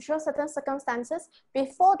need to show certain circumstances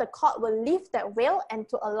before the court will lift that veil and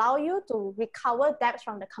to allow you to recover debts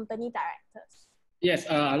from the company directors. Yes,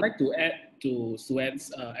 I'd like to add to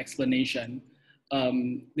Suen's explanation.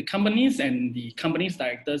 The companies and the company's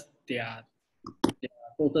directors, they are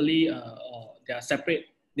totally, they are separate,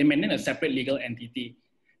 they maintain a separate legal entity.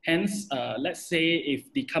 Hence, let's say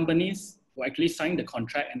if the companies who actually signed the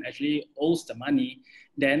contract and actually owes the money,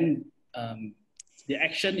 then the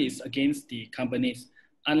action is against the companies,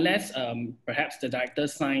 unless perhaps the director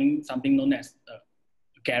signed something known as a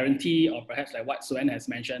guarantee, or perhaps like what Suen has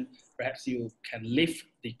mentioned, perhaps you can lift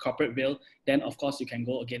the corporate veil, then of course you can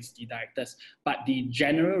go against the directors. But the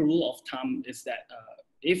general rule of thumb is that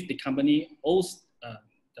if the company owes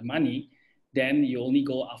the money, then you only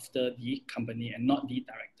go after the company and not the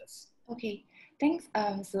directors. Okay. Thanks,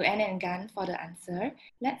 Suen and Gan, for the answer.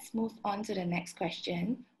 Let's move on to the next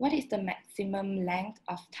question. What is the maximum length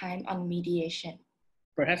of time on mediation?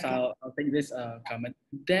 Perhaps I'll take this comment.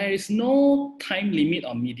 There is no time limit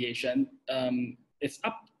on mediation. It's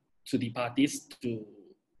up to the parties to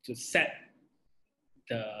set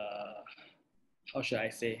the, how should I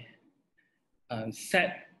say,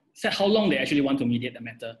 set how long they actually want to mediate the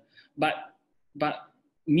matter. But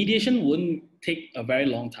mediation wouldn't take a very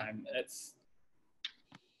long time.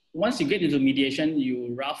 Once you get into mediation,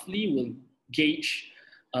 you roughly will gauge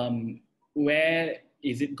where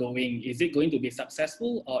is it going? Is it going to be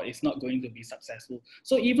successful or it's not going to be successful?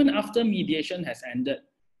 So even after mediation has ended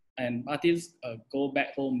and parties go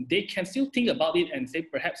back home, they can still think about it and say,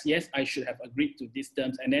 perhaps, yes, I should have agreed to these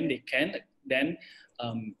terms. And then they can then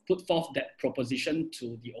put forth that proposition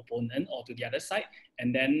to the opponent or to the other side.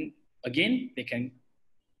 And then again, they can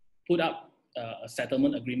put up a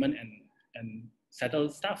settlement agreement and settle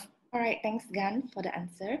stuff. All right, thanks, Gan, for the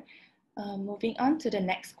answer. Moving on to the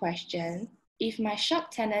next question. If my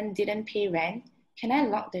shop tenant didn't pay rent, can I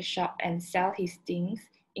lock the shop and sell his things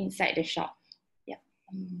inside the shop? Yeah,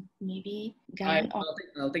 maybe Gan or...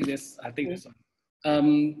 I'll take this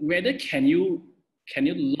one. Whether can you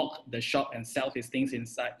lock the shop and sell his things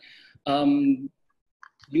inside?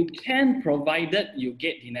 You can, provided you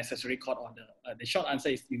get the necessary court order. The short answer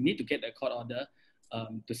is you need to get the court order.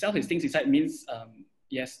 To sell his things inside means,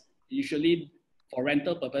 yes, usually for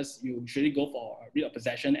rental purpose, you usually go for a writ of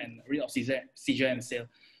possession and a writ of seizure and sale.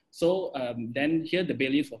 So then here the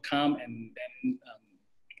bailiffs will come and then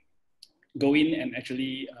go in and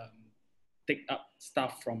actually take up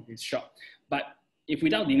stuff from his shop. But if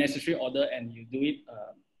without the necessary order and you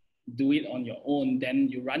do it on your own, then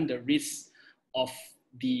you run the risk of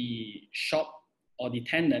the shop or the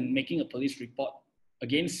tenant making a police report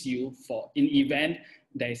against you for in event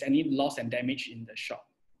there is any loss and damage in the shop.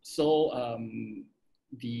 So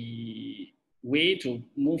the way to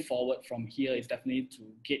move forward from here is definitely to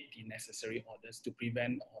get the necessary orders to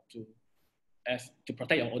prevent or to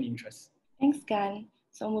protect your own interests. Thanks, Gan.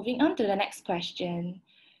 So moving on to the next question.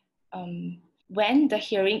 When the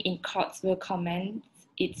hearing in courts will commence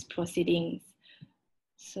its proceedings?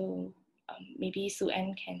 So maybe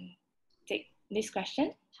Sue-Ann can take this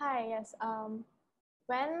question. Hi, yes.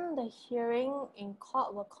 When the hearing in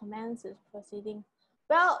court will commence its proceeding?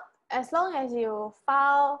 Well, as long as you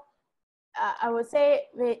file, I would say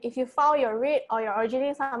if you file your writ or your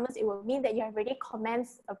originating summons, it will mean that you have already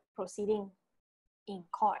commenced a proceeding in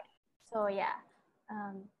court. So yeah,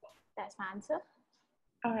 that's my answer.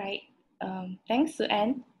 All right. Thanks,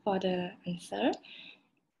 Sue-Ann, for the answer.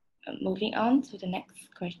 Moving on to the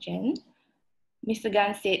next question. Mr.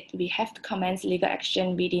 Gan said we have to commence legal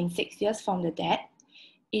action within 6 years from the debt.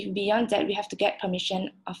 If beyond that, we have to get permission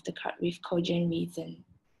of the court with cogent reason.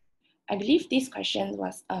 I believe this question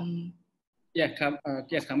was... yes,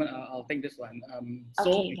 Carmen, I'll take this one.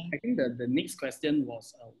 So okay, I think the next question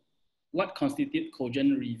was, what constitute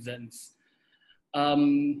cogent reasons?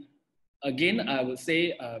 Again, I would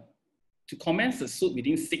say to commence a suit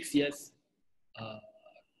within 6 years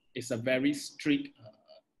is a very strict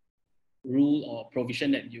rule or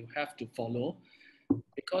provision that you have to follow,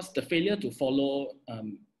 because the failure to follow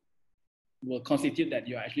will constitute that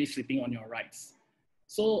you're actually sleeping on your rights.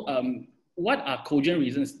 So what are cogent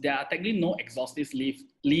reasons? There are technically no exhaustive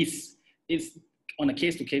list. It's on a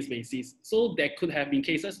case-to-case basis. So there could have been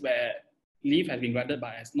cases where leave has been granted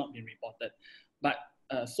but has not been reported. But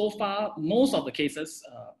so far, most of the cases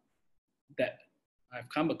that I've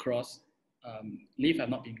come across, leave have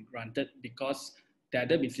not been granted because they have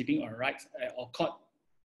either been sleeping on rights or court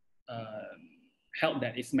held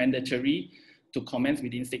that it's mandatory to commence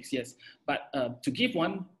within 6 years. But to give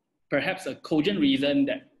one, perhaps a cogent reason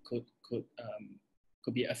that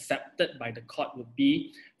could be accepted by the court would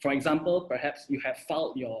be, for example, perhaps you have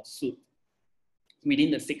filed your suit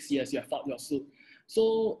within the 6 years, you have filed your suit.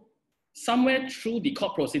 So somewhere through the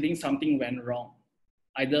court proceedings, something went wrong,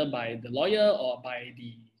 either by the lawyer or by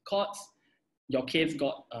the courts. Your case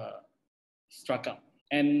got struck out.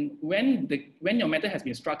 And when your matter has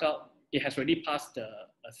been struck out, it has already passed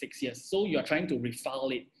 6 years. So you are trying to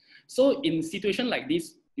refile it. So in a situation like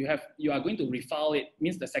this, you are going to refile it,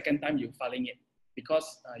 means the second time you're filing it,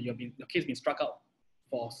 because your case has been struck out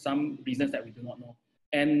for some reasons that we do not know.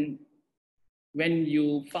 And when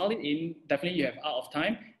you file it in, definitely you have out of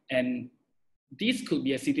time. And this could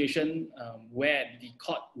be a situation where the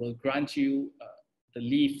court will grant you the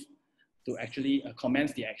leave to actually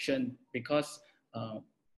commence the action, because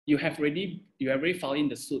you have already filed in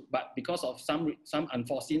the suit, but because of some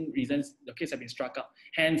unforeseen reasons, the case has been struck out.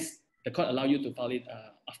 Hence, the court allow you to file it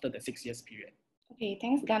after the 6 years period. Okay,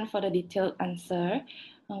 thanks, Gan, for the detailed answer.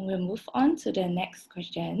 We'll move on to the next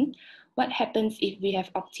question. What happens if we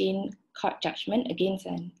have obtained court judgment against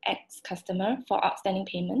an ex-customer for outstanding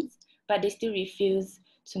payments, but they still refuse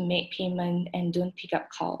to make payment and don't pick up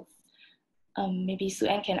calls? Maybe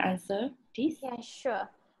Sue-Ann can answer this? Yeah, sure.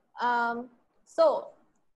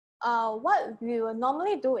 What we will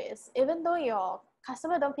normally do is, even though your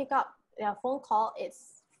customer don't pick up their phone call,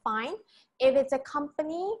 it's fine. If it's a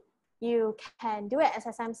company, you can do an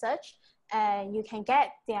SSM search and you can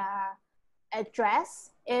get their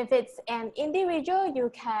address. If it's an individual,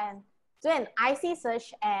 you can do an IC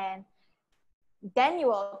search and then you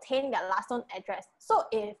will obtain their last known address. So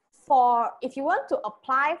if you want to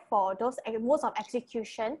apply for those modes of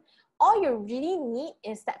execution, all you really need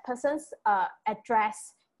is that person's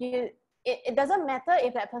address. It doesn't matter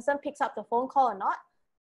if that person picks up the phone call or not.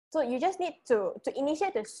 So you just need to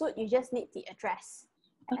initiate the suit, you just need the address.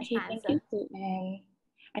 Okay, thank you, Sue-Ann.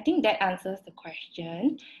 I think that answers the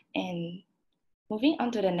question. And moving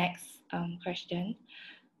on to the next question.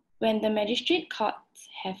 When the magistrate courts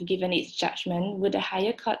have given its judgment, would the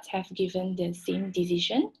higher courts have given the same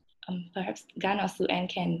decision? Perhaps Gan or Sue-Ann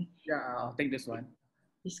can... Yeah, I'll take this one.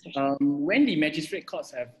 This question. When the magistrate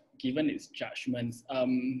courts have given its judgments,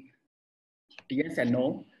 yes and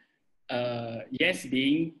no. Yes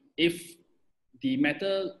being, if the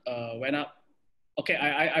matter went up Okay,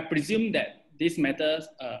 I presume that this matter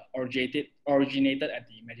originated at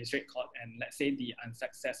the magistrate court, and let's say the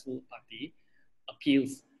unsuccessful party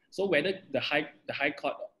appeals. So whether the high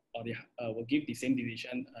court or the will give the same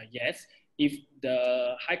decision, yes. If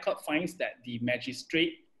the high court finds that the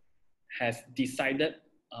magistrate has decided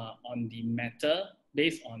on the matter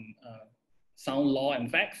based on sound law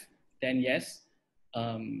and facts, then yes.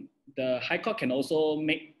 The High Court can also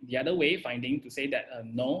make the other way finding to say that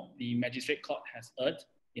no, the magistrate court has erred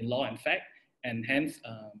in law and fact, and hence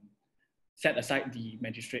set aside the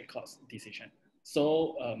magistrate court's decision.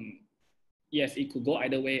 So yes, it could go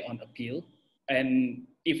either way on appeal. And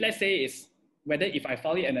if let's say it's whether if I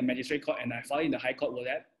file it in the magistrate court and I file it in the High Court, will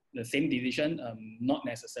that the same decision? Not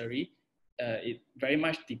necessary. It very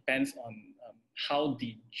much depends on how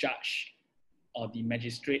the judge or the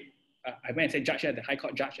magistrate, I might say judge, the High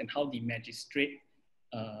Court judge, and how the magistrate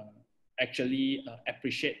actually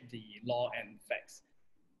appreciate the law and facts.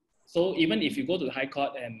 So even if you go to the High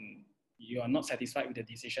Court and you are not satisfied with the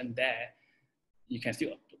decision there, you can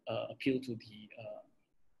still appeal to the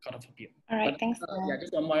Court of Appeal. All right, but, thanks. Yeah,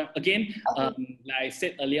 just one more. Again, Okay. like I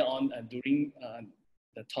said earlier on during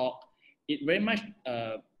the talk, it very much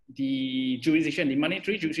the jurisdiction, the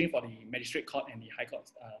monetary jurisdiction for the magistrate court and the High Court,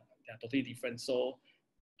 they are totally different. So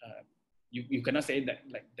you cannot say that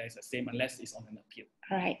like there's the same unless it's on an appeal.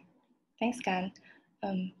 All right, thanks, Gan.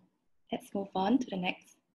 Let's move on to the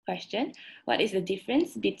next question. What is the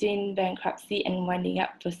difference between bankruptcy and winding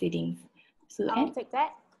up proceedings? I'll take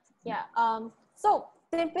that. Yeah. So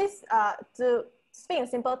simply to speak in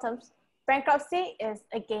simple terms, bankruptcy is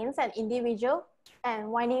against an individual and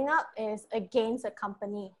winding up is against a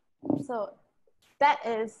company. So that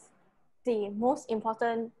is the most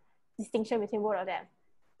important distinction between both of them.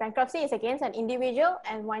 Bankruptcy is against an individual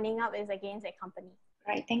and winding up is against a company.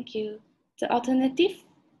 Right, thank you. The alternative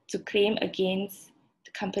to claim against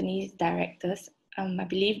the company's directors, I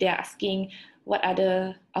believe they are asking what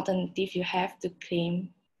other alternative you have to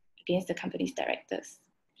claim against the company's directors.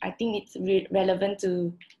 I think it's relevant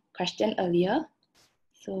to question earlier.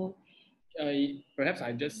 So perhaps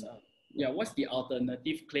I just what's the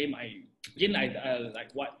alternative claim? I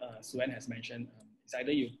like what Suen has mentioned. It's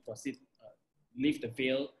either you proceed lift the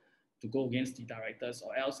veil to go against the directors,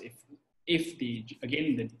 or else if the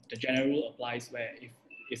general rule applies where if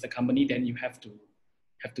it's a company, then you have to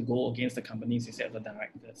go against the companies instead of the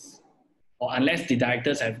directors. Or unless the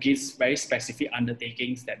directors have given very specific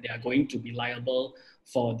undertakings that they are going to be liable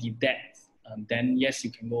for the debt, then yes,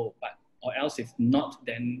 you can go. But or else if not,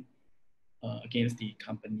 then against the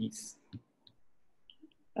companies.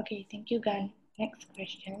 Okay, thank you, Gan. Next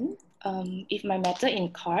question. If my matter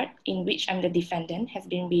in court, in which I'm the defendant, has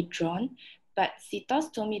been withdrawn, but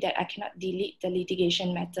CITOS told me that I cannot delete the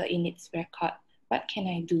litigation matter in its record, what can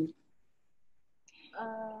I do?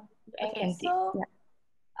 I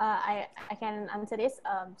can answer this.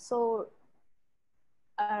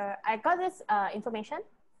 I got this information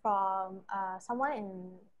from someone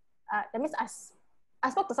in, that means I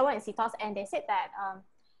spoke to someone in CITOS and they said that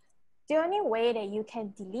the only way that you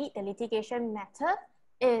can delete the litigation matter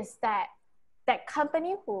is that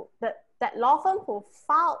company that law firm who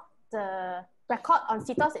filed the record on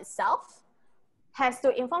CITOS itself has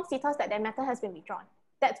to inform CITOS that their matter has been withdrawn.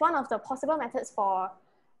 That's one of the possible methods for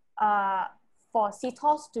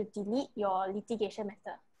CITOS to delete your litigation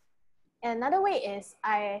matter. Another way is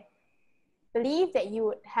I believe that you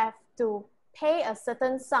would have to pay a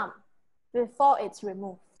certain sum before it's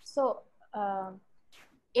removed. So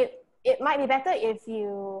it might be better if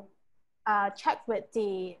you check with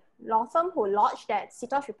the law firm who lodged that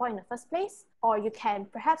CITOS report in the first place, or you can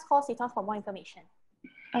perhaps call CITOS for more information.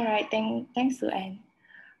 All right, thanks, Sue-Ann.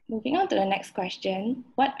 Moving on to the next question.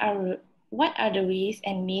 What are the ways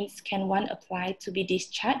and means can one apply to be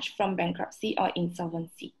discharged from bankruptcy or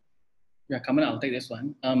insolvency? Yeah, Carmen, I'll take this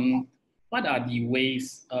one. What are the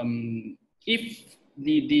ways? If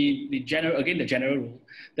the general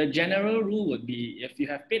rule would be if you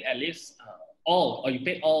have paid at least all, or you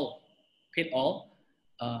paid all,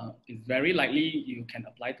 it's very likely you can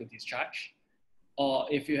apply to discharge. Or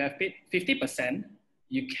if you have paid 50%,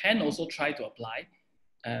 you can also try to apply.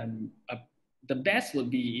 The best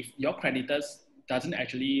would be if your creditors doesn't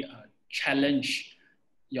actually challenge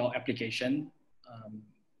your application,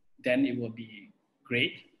 then it will be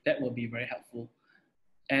great. That will be very helpful.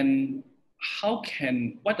 And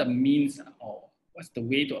what the means or what's the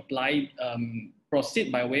way to apply?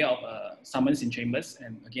 Proceed by way of summons in chambers,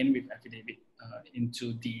 and again with affidavit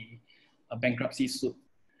into the bankruptcy suit.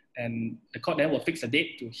 And the court then will fix a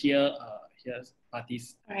date to hear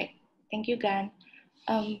parties. All right, thank you, Gan.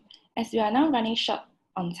 As we are now running short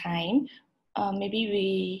on time, maybe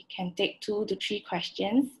we can take 2 to 3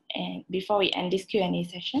 questions and before we end this Q&A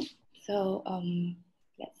session. So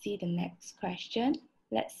let's see the next question.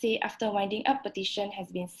 Let's say after winding up petition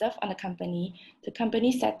has been served on the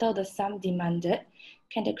company settled the sum demanded.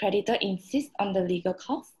 Can the creditor insist on the legal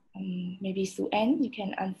costs? Maybe Sue-Ann, you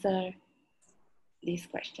can answer this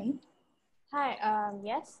question. Hi,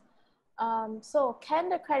 yes. So can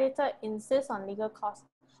the creditor insist on legal costs?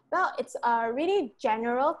 Well, it's really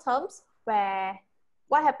general terms where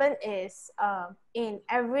what happened is in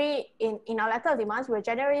our letter of demands, we'll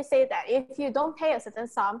generally say that if you don't pay a certain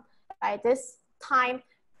sum by this time,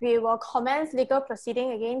 we will commence legal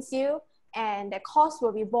proceeding against you and the cost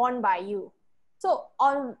will be borne by you. So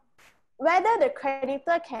on whether the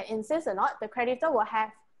creditor can insist or not, the creditor will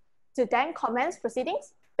have to then commence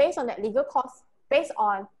proceedings based on that legal cost, based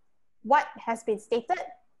on what has been stated,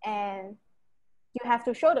 and you have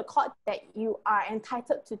to show the court that you are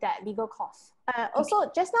entitled to that legal cost.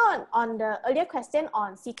 Also, just now on the earlier question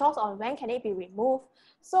on CTOS, on when can it be removed.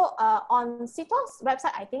 So on CTOS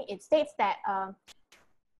website, I think it states that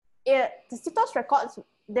the CTOS records,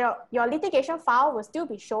 your litigation file will still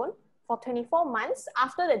be shown for 24 months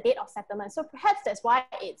after the date of settlement. So perhaps that's why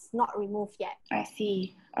it's not removed yet. I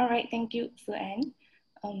see. All right, thank you, Sue-Ann.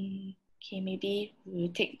 Okay, maybe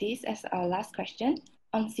we'll take this as our last question.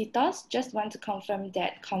 On CTOS, just want to confirm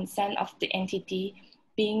that consent of the entity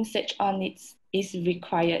being searched on is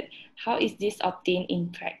required. How is this obtained in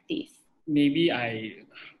practice? Maybe I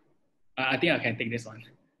think I can take this one.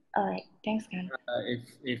 All right, thanks, Gan.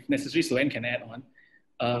 If necessary, Sue-Ann can add on.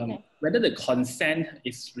 Okay. Whether the consent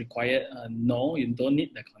is required, no, you don't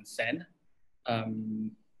need the consent.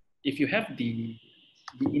 If you have the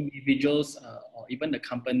individual's or even the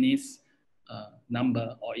company's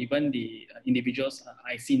number or even the individual's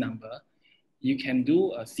IC number, you can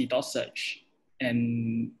do a CTOS search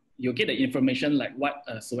and you'll get the information like what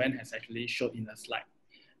Sue-Ann has actually showed in the slide.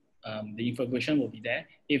 The information will be there.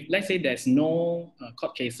 If let's say there's no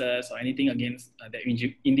court cases or anything against that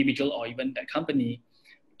individual or even that company,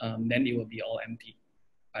 then it will be all empty.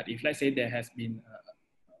 But if let's say there has been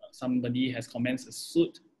somebody has commenced a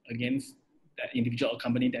suit against that individual or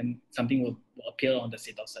company, then something will appear on the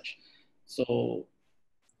CTOS search. So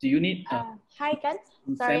do you need... hi, Gan.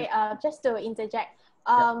 Sorry, just to interject.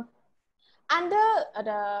 Under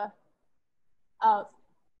the...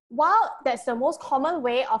 while that's the most common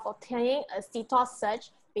way of obtaining a CTOS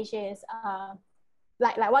search, which is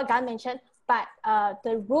like what Gan mentioned, but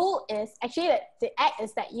the rule is actually that the act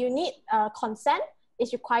is that you need consent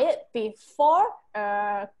is required before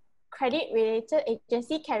a credit-related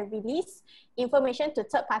agency can release information to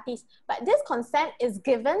third parties. But this consent is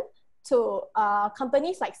given to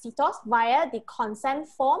companies like CTOS via the consent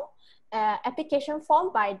form, application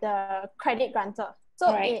form by the credit grantor.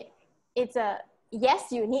 So it's a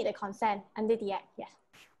yes, you need a consent under the act. Yeah.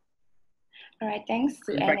 All right, thanks.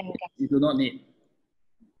 You do not need.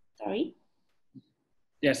 Sorry?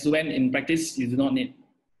 Yes, when in practice, you do not need.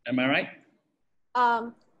 Am I right?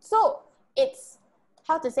 So it's,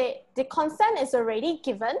 how to say, the consent is already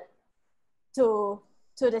given to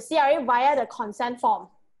the CRA via the consent form.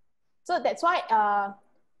 So that's why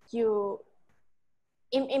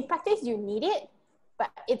in practice, you need it,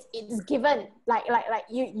 but it's given, like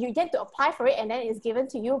you get to apply for it and then it's given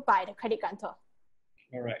to you by the credit grantor.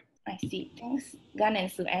 All right. I see. Thanks, Gan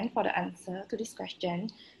and Sue-Ann, for the answer to this question.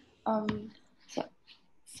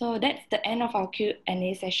 So that's the end of our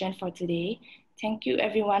Q&A session for today. Thank you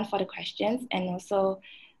everyone for the questions, and also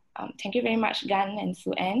thank you very much, Gan and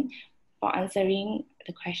Sue-Ann, for answering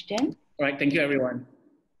the question. All right, thank you everyone.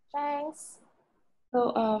 Thanks.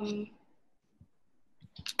 So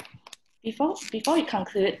before we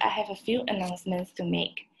conclude, I have a few announcements to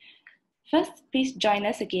make. First, please join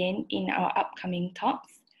us again in our upcoming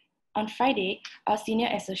talks. On Friday, our senior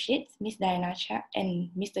associates, Ms. Diana Chia and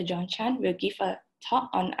Mr. John Chan, will give a talk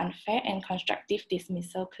on unfair and constructive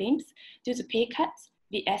dismissal claims due to pay cuts,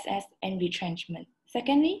 VSS, and retrenchment.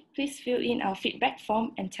 Secondly, please fill in our feedback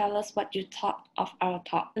form and tell us what you thought of our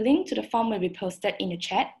talk. The link to the form will be posted in the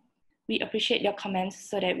chat. We appreciate your comments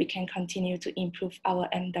so that we can continue to improve our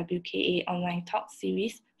MWKA online talk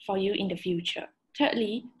series for you in the future.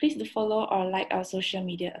 Thirdly, please do follow or like our social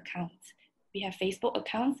media accounts. We have Facebook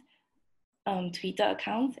accounts, Twitter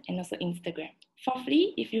accounts, and also Instagram.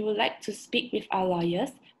 Fourthly, if you would like to speak with our lawyers,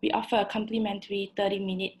 we offer a complimentary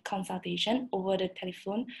 30-minute consultation over the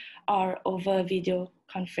telephone or over video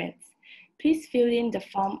conference. Please fill in the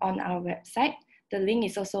form on our website. The link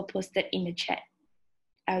is also posted in the chat.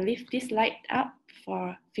 I'll leave this slide up for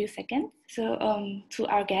a few seconds. So to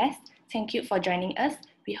our guests, thank you for joining us.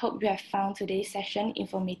 We hope you have found today's session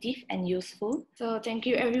informative and useful. So thank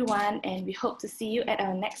you everyone, and we hope to see you at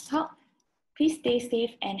our next talk. Please stay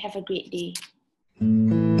safe and have a great day.